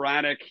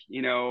operatic,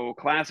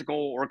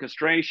 classical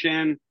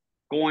orchestration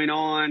going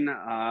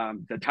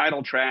on. The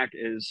title track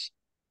is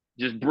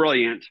just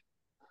brilliant.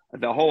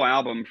 The whole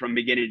album from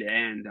beginning to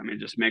end, I mean,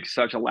 just makes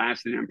such a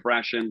lasting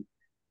impression.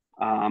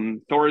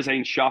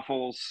 Thorazine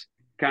Shuffles,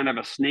 kind of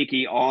a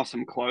sneaky,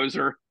 awesome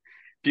closer.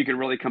 If you could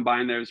really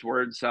combine those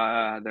words,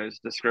 those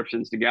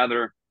descriptions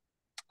together.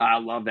 I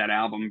love that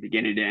album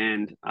beginning to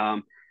end.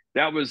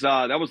 that was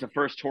the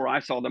first tour I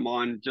saw them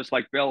on. Just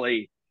like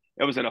Billy,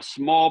 it was at a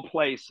small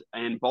place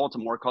in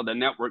Baltimore called the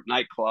Network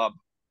Nightclub.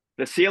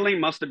 The ceiling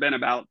must have been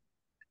about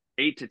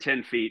 8 to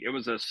 10 feet. It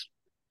was a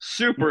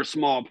super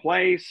small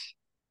place,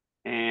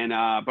 and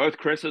both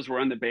Chris's were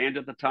in the band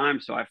at the time,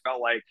 so I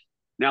felt like,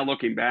 now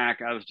looking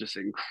back, I was just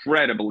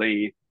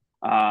incredibly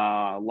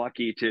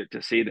lucky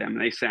to see them.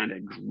 They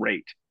sounded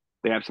great.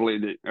 They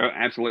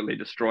absolutely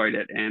destroyed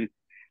it, and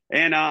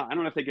I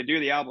don't know if they could do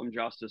the album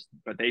justice,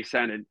 but they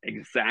sounded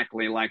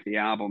exactly like the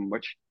album,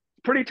 which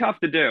is pretty tough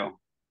to do.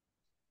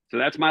 So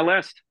that's my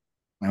list.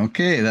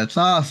 Okay, that's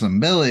awesome.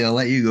 Billy, I'll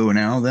let you go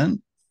now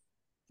then.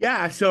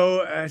 Yeah,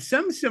 so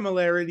some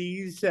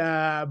similarities,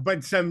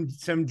 but some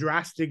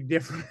drastic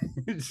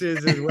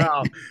differences as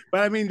well.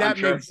 But I mean I'm that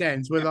sure. makes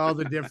sense with all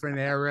the different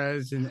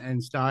eras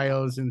and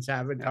styles and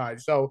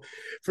Savatage. So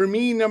for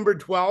me, number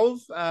 12,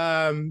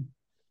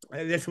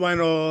 this one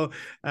will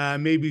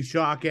maybe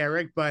shock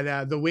Eric,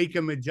 but The Wake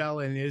of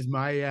Magellan is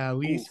my Ooh.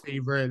 least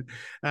favorite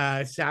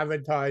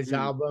Savatage Mm.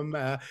 album.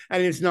 And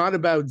it's not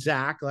about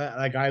Zach.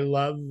 Like, I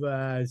love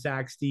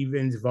Zach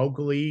Stevens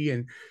vocally,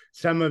 and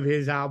some of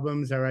his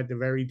albums are at the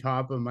very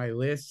top of my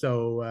list.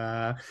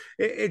 So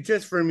it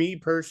just, for me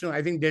personally,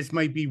 I think this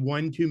might be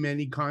one too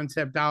many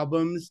concept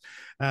albums.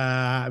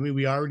 I mean,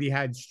 we already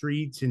had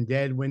Streets and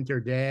Dead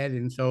Winter Dead.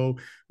 And so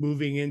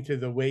moving into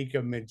The Wake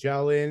of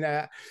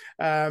Magellan,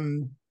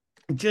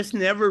 just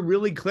never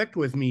really clicked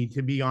with me,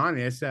 to be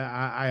honest.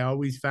 I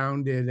always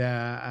found it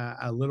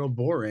a little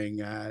boring,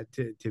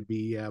 to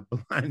be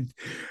blunt.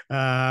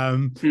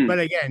 Hmm. But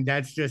again,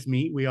 that's just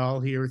me. We all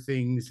hear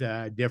things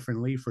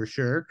differently, for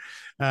sure.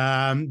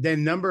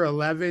 Then number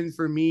 11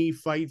 for me,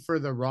 Fight for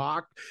the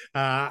Rock.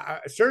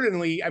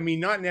 Certainly, I mean,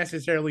 not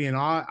necessarily an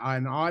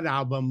odd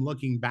album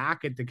looking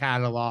back at the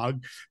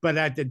catalog, but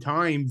at the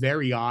time,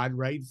 very odd,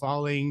 right?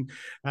 Falling,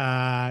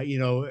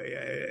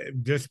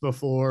 just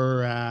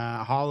before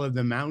Hall of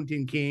the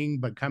Mountain King,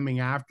 but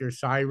coming after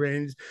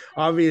Sirens.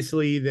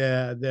 Obviously,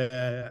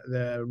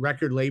 the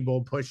record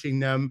label pushing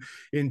them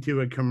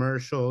into a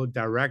commercial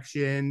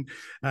direction.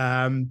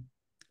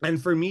 And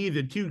for me,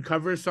 the two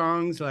cover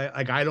songs,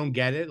 like I don't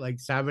get it. Like,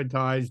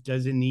 Savatage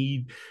doesn't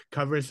need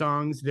cover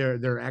songs.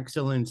 They're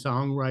excellent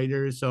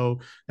songwriters,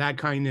 so that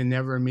kind of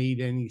never made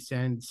any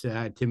sense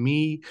to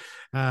me.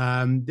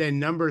 Then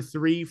number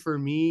three for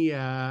me,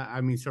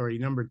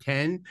 number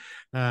 10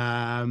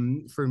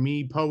 for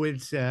me,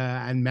 Poets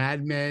and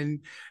Madmen.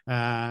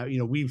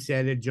 We've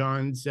said it,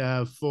 John's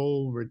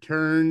full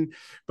return,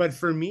 but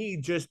for me,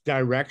 just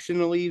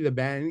directionally, the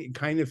band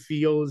kind of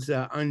feels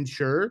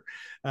unsure,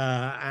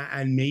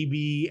 and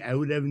maybe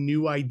out of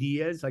new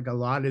ideas. Like, a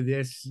lot of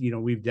this,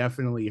 we've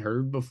definitely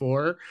heard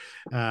before.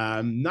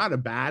 Not a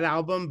bad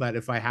album, but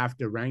if I have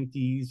to rank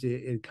these,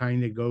 it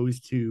kind of goes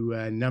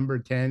to number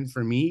 10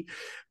 for me.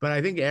 But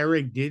I think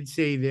Eric did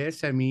say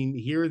this.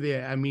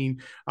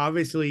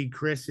 Obviously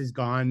Chris is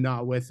gone,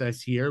 not with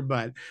us here,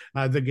 but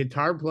the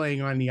guitar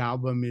playing on the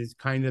album is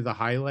kind of the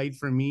highlight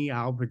for me.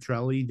 Al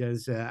Petrelli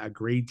does a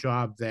great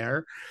job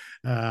there.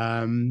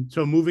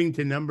 So moving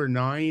to number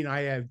 9,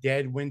 I have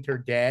Dead Winter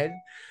Dead.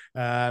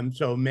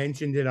 So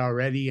mentioned it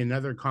already,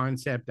 another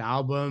concept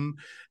album,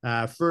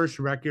 first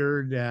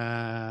record,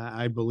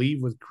 I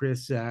believe, with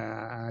Chris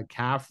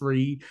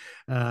Caffrey.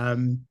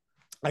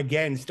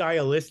 Again,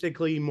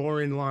 stylistically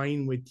more in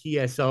line with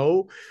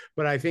TSO,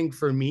 but I think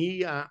for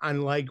me,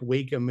 unlike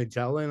Wake of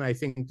Magellan, I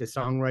think the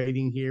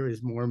songwriting here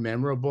is more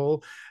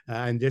memorable,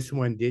 and this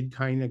one did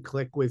kind of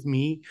click with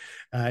me.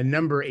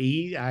 Number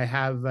 8, I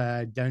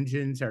have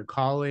Dungeons Are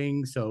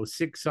Calling, so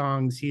 6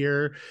 songs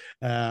here,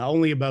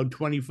 only about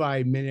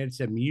 25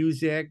 minutes of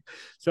music.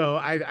 So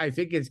I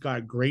think it's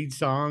got great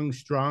songs,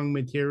 strong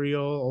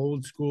material,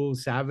 old school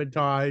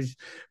Savatage,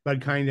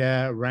 but kind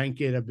of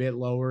rank it a bit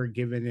lower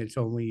given it's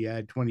only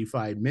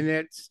 25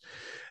 minutes.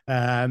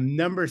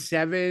 Number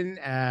 7,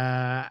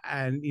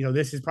 and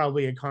this is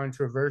probably a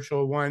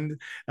controversial one,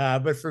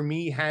 but for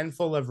me,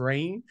 Handful of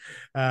Rain,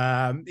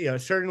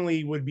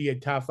 certainly would be a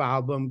tough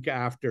album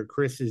after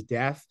Chris's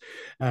death.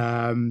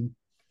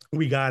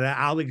 We got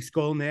Alex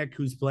Skolnick,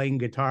 who's playing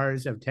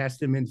guitars of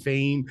Testament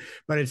fame,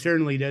 but it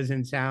certainly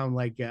doesn't sound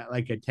like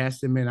a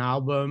Testament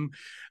album.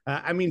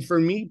 I mean, for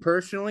me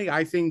personally,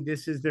 I think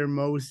this is their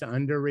most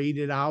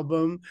underrated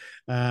album.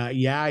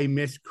 Yeah, I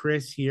miss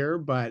Chris here,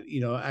 but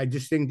I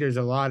just think there's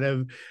a lot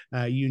of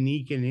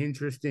unique and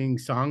interesting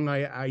song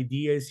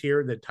ideas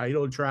here. The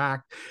title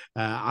track,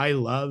 I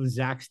love.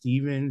 Zach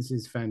Stevens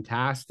is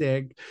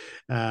fantastic,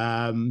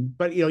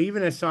 but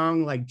even a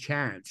song like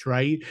Chance,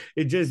 right?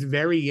 It's just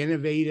very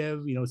innovative.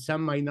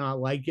 Some might not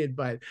like it,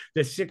 but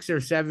the 6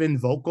 or 7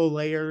 vocal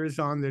layers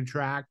on the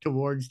track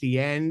towards the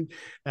end,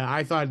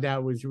 I thought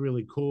that was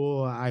really cool.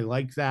 I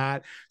like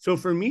that. So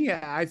for me,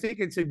 I think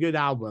it's a good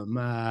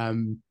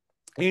album.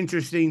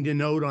 Interesting to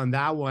note on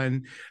that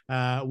one,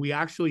 we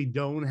actually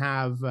don't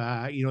have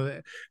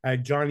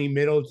Johnny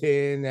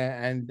Middleton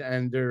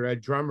and their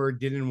drummer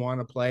didn't want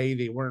to play,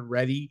 they weren't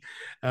ready.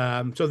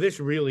 So this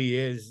really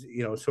is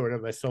sort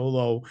of a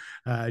solo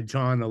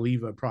John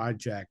Oliva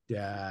project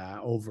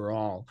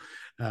overall.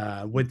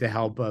 with the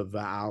help of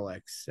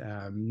Alex.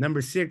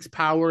 Number 6,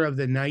 Power of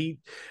the Night.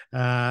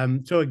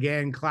 So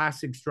again,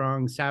 classic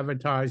strong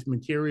Savatage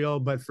material,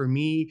 but for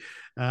me,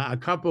 a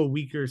couple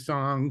weaker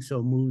songs,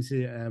 so moves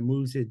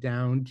it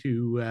down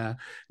to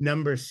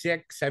number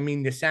 6. I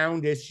mean, the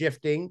sound is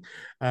shifting,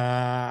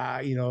 from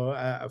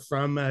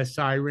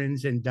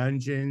Sirens and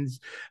Dungeons,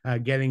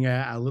 getting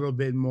a little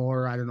bit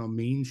more, I don't know,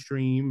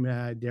 mainstream,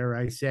 dare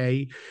I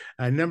say.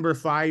 Number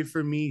 5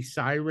 for me,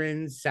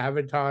 Sirens,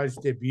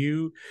 Savatage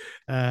debut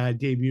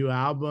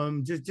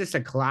album, just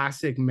a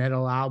classic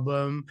metal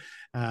album.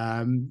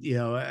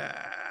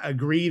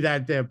 Agree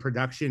that the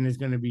production is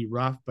going to be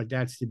rough, but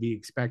that's to be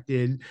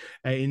expected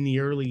in the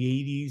early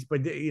 80s.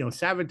 But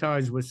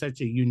Savatage was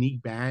such a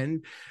unique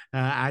band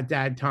at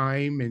that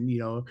time, and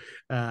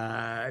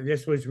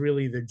this was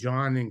really the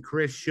John and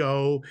Chris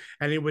show,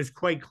 and it was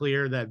quite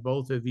clear that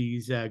both of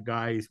these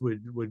guys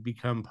would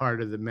become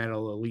part of the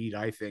metal elite,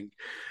 I think,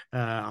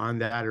 on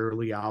that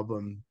early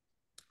album.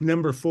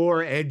 Number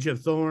 4, Edge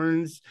of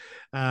Thorns.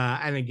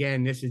 And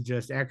again, this is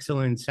just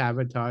excellent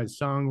Savatage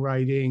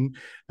songwriting.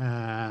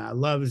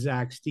 Love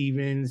Zach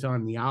Stevens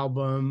on the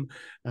album.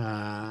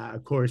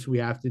 Of course, we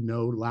have to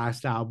note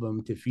last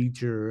album to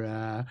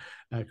feature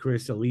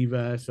Chris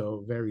Oliva,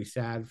 so very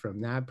sad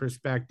from that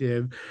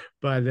perspective.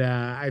 But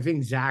I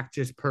think Zach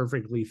just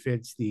perfectly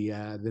fits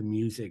the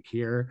music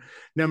here.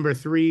 Number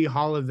 3,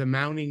 Hall of the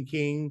Mountain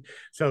King.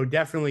 So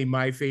definitely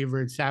my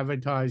favorite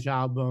Savatage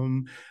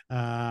album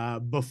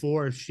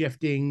before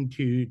shifting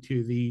to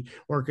the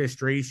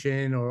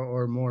orchestration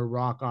or more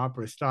rock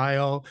opera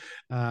style.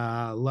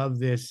 Love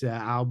this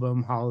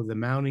album, Hall of the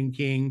Mountain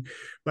King.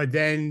 But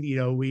then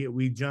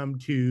we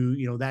jump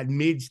to that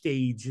mid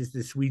stage is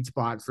the sweet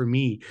spot for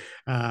me.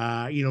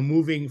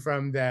 Moving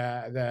from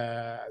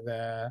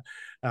the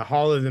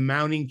Hall of the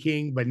Mountain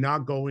King, but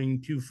not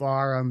going too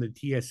far on the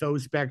TSO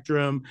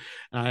spectrum.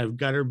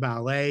 Gutter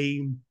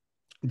Ballet,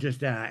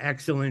 just an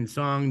excellent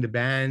song. The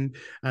band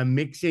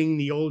mixing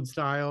the old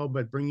style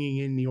but bringing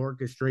in the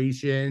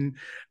orchestration.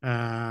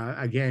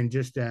 Again,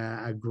 just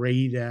a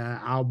great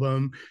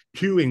album.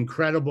 2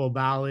 incredible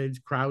ballads,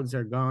 Crowds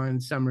Are Gone,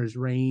 Summer's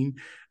Rain.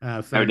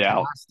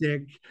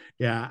 Fantastic.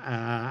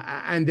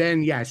 And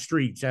then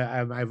Streets.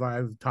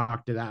 I've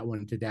talked to that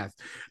one to death.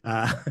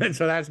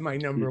 So that's my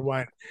number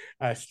 1,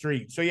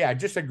 Street. So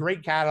just a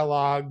great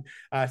catalog,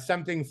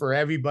 something for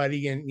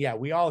everybody. And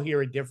we all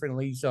hear it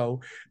differently,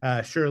 so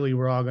surely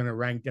we're all going to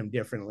rank them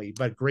differently,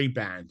 but great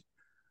band.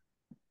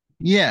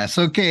 Yes.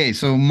 Okay.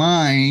 So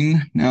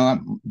mine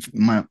now,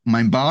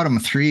 my bottom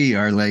 3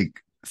 are like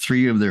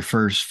 3 of their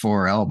first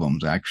 4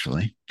 albums,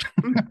 actually.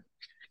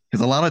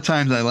 Because a lot of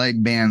times I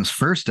like bands'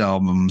 first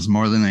albums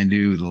more than I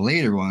do the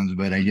later ones,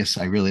 but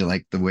I really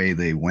like the way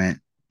they went,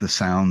 the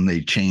sound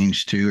they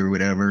changed to or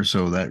whatever.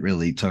 So that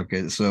really took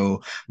it.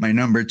 So my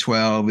number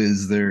 12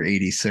 is their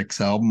 86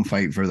 album,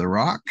 Fight for the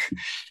Rock.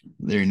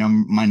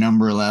 My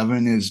number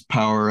 11 is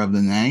Power of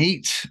the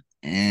Night.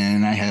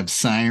 And I have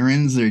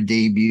Sirens, their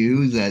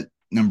debuts, at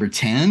number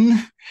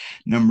 10.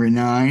 Number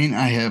 9,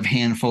 I have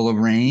Handful of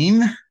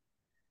Rain.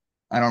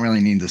 I don't really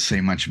need to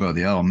say much about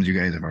the albums. You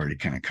guys have already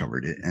kind of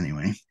covered it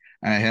anyway.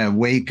 I have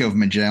Wake of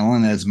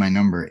Magellan as my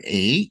number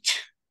 8.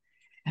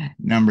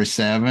 Number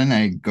 7,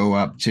 I go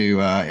up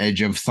to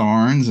Edge of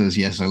Thorns, as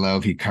Yes I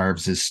Love He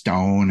Carves His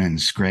Stone and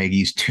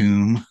Scraggy's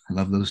Tomb. I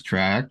love those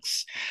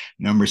tracks.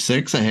 Number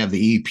 6, I have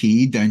the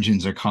EP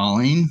Dungeons Are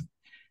Calling,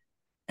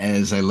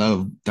 as I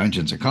love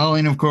Dungeons Are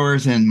Calling, of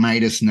course, and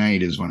Midas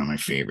Night is one of my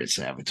favorite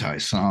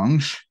Savatage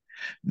songs.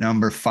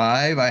 Number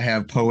 5, I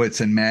have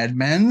Poets and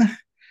Madmen.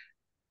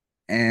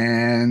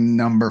 And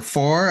number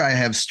 4, I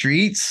have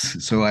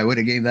Streets. So I would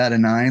have gave that a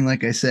 9,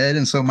 like I said.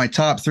 And so my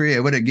top 3,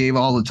 I would have gave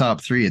all the top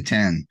 3 a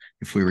 10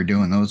 if we were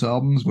doing those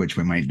albums, which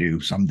we might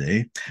do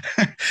someday.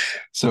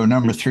 So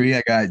number 3,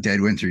 I got Dead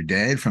Winter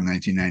Dead from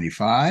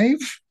 1995.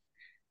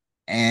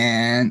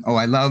 And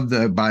I love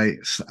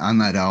on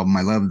that album,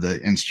 I love the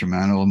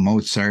instrumental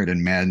Mozart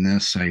and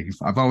Madness.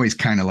 I've always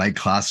kind of liked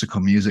classical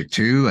music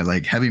too. I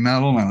like heavy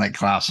metal and I like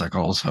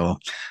classical. So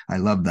I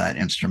love that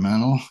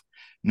instrumental.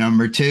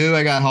 Number 2,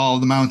 I got Hall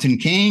of the Mountain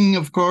King,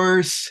 of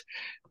course.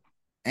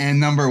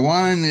 And number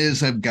 1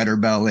 is a Gutter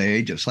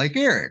Ballet, just like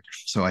Eric.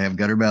 So I have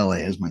Gutter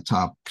Ballet as my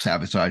top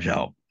Savatage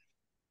album.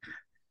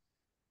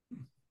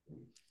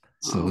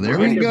 So there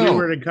we go. If we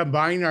were to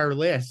combine our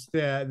list,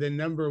 the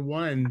number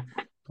 1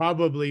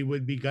 probably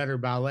would be Gutter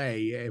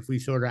Ballet if we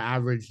sort of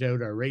averaged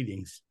out our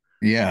ratings.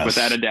 Yeah,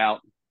 without a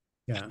doubt.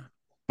 Yeah.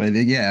 But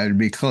it'd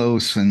be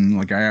close. And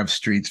like I have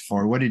Streets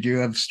for. What did you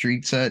have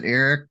Streets at,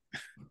 Eric?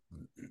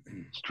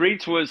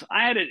 Streets was,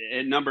 I had it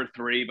at number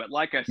 3, but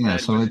like I said,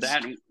 so with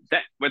that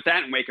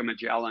and Wake of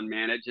Magellan,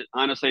 man, it just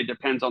honestly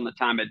depends on the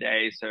time of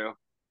day. So,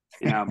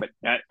 but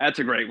that's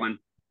a great one.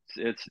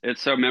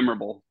 It's so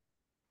memorable.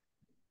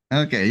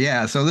 Okay,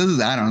 yeah. So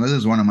this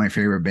is one of my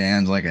favorite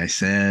bands, like I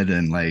said,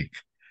 and like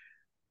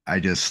I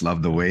just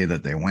love the way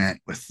that they went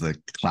with the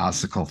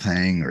classical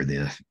thing or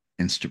the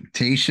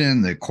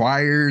instrumentation, the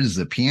choirs,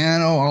 the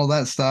piano, all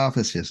that stuff.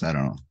 It's just, I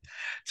don't know.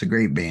 It's a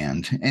great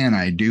band. And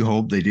I do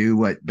hope they do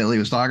what Billy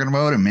was talking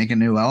about and make a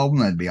new album.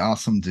 That'd be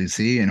awesome to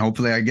see. And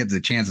hopefully I get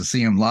the chance to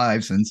see them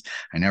live since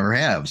I never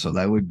have. So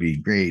that would be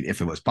great if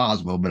it was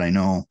possible. But I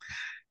know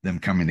them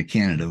coming to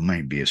Canada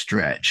might be a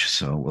stretch.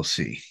 So we'll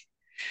see.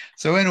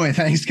 So anyway,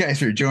 thanks guys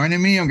for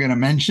joining me. I'm going to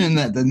mention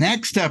that the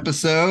next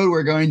episode,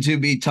 we're going to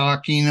be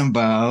talking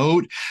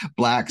about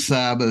Black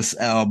Sabbath's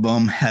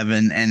album,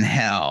 Heaven and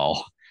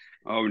Hell.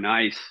 Oh,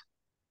 nice.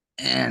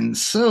 And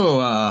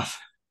so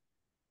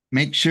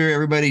make sure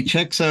everybody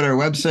checks out our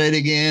website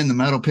again,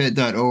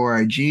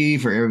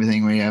 themetalpit.org, for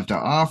everything we have to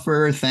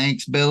offer.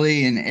 Thanks,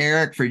 Billy and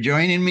Eric, for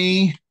joining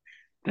me.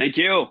 Thank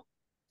you.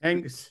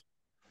 Thanks.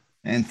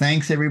 And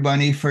thanks,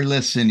 everybody, for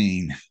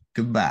listening.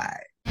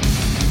 Goodbye.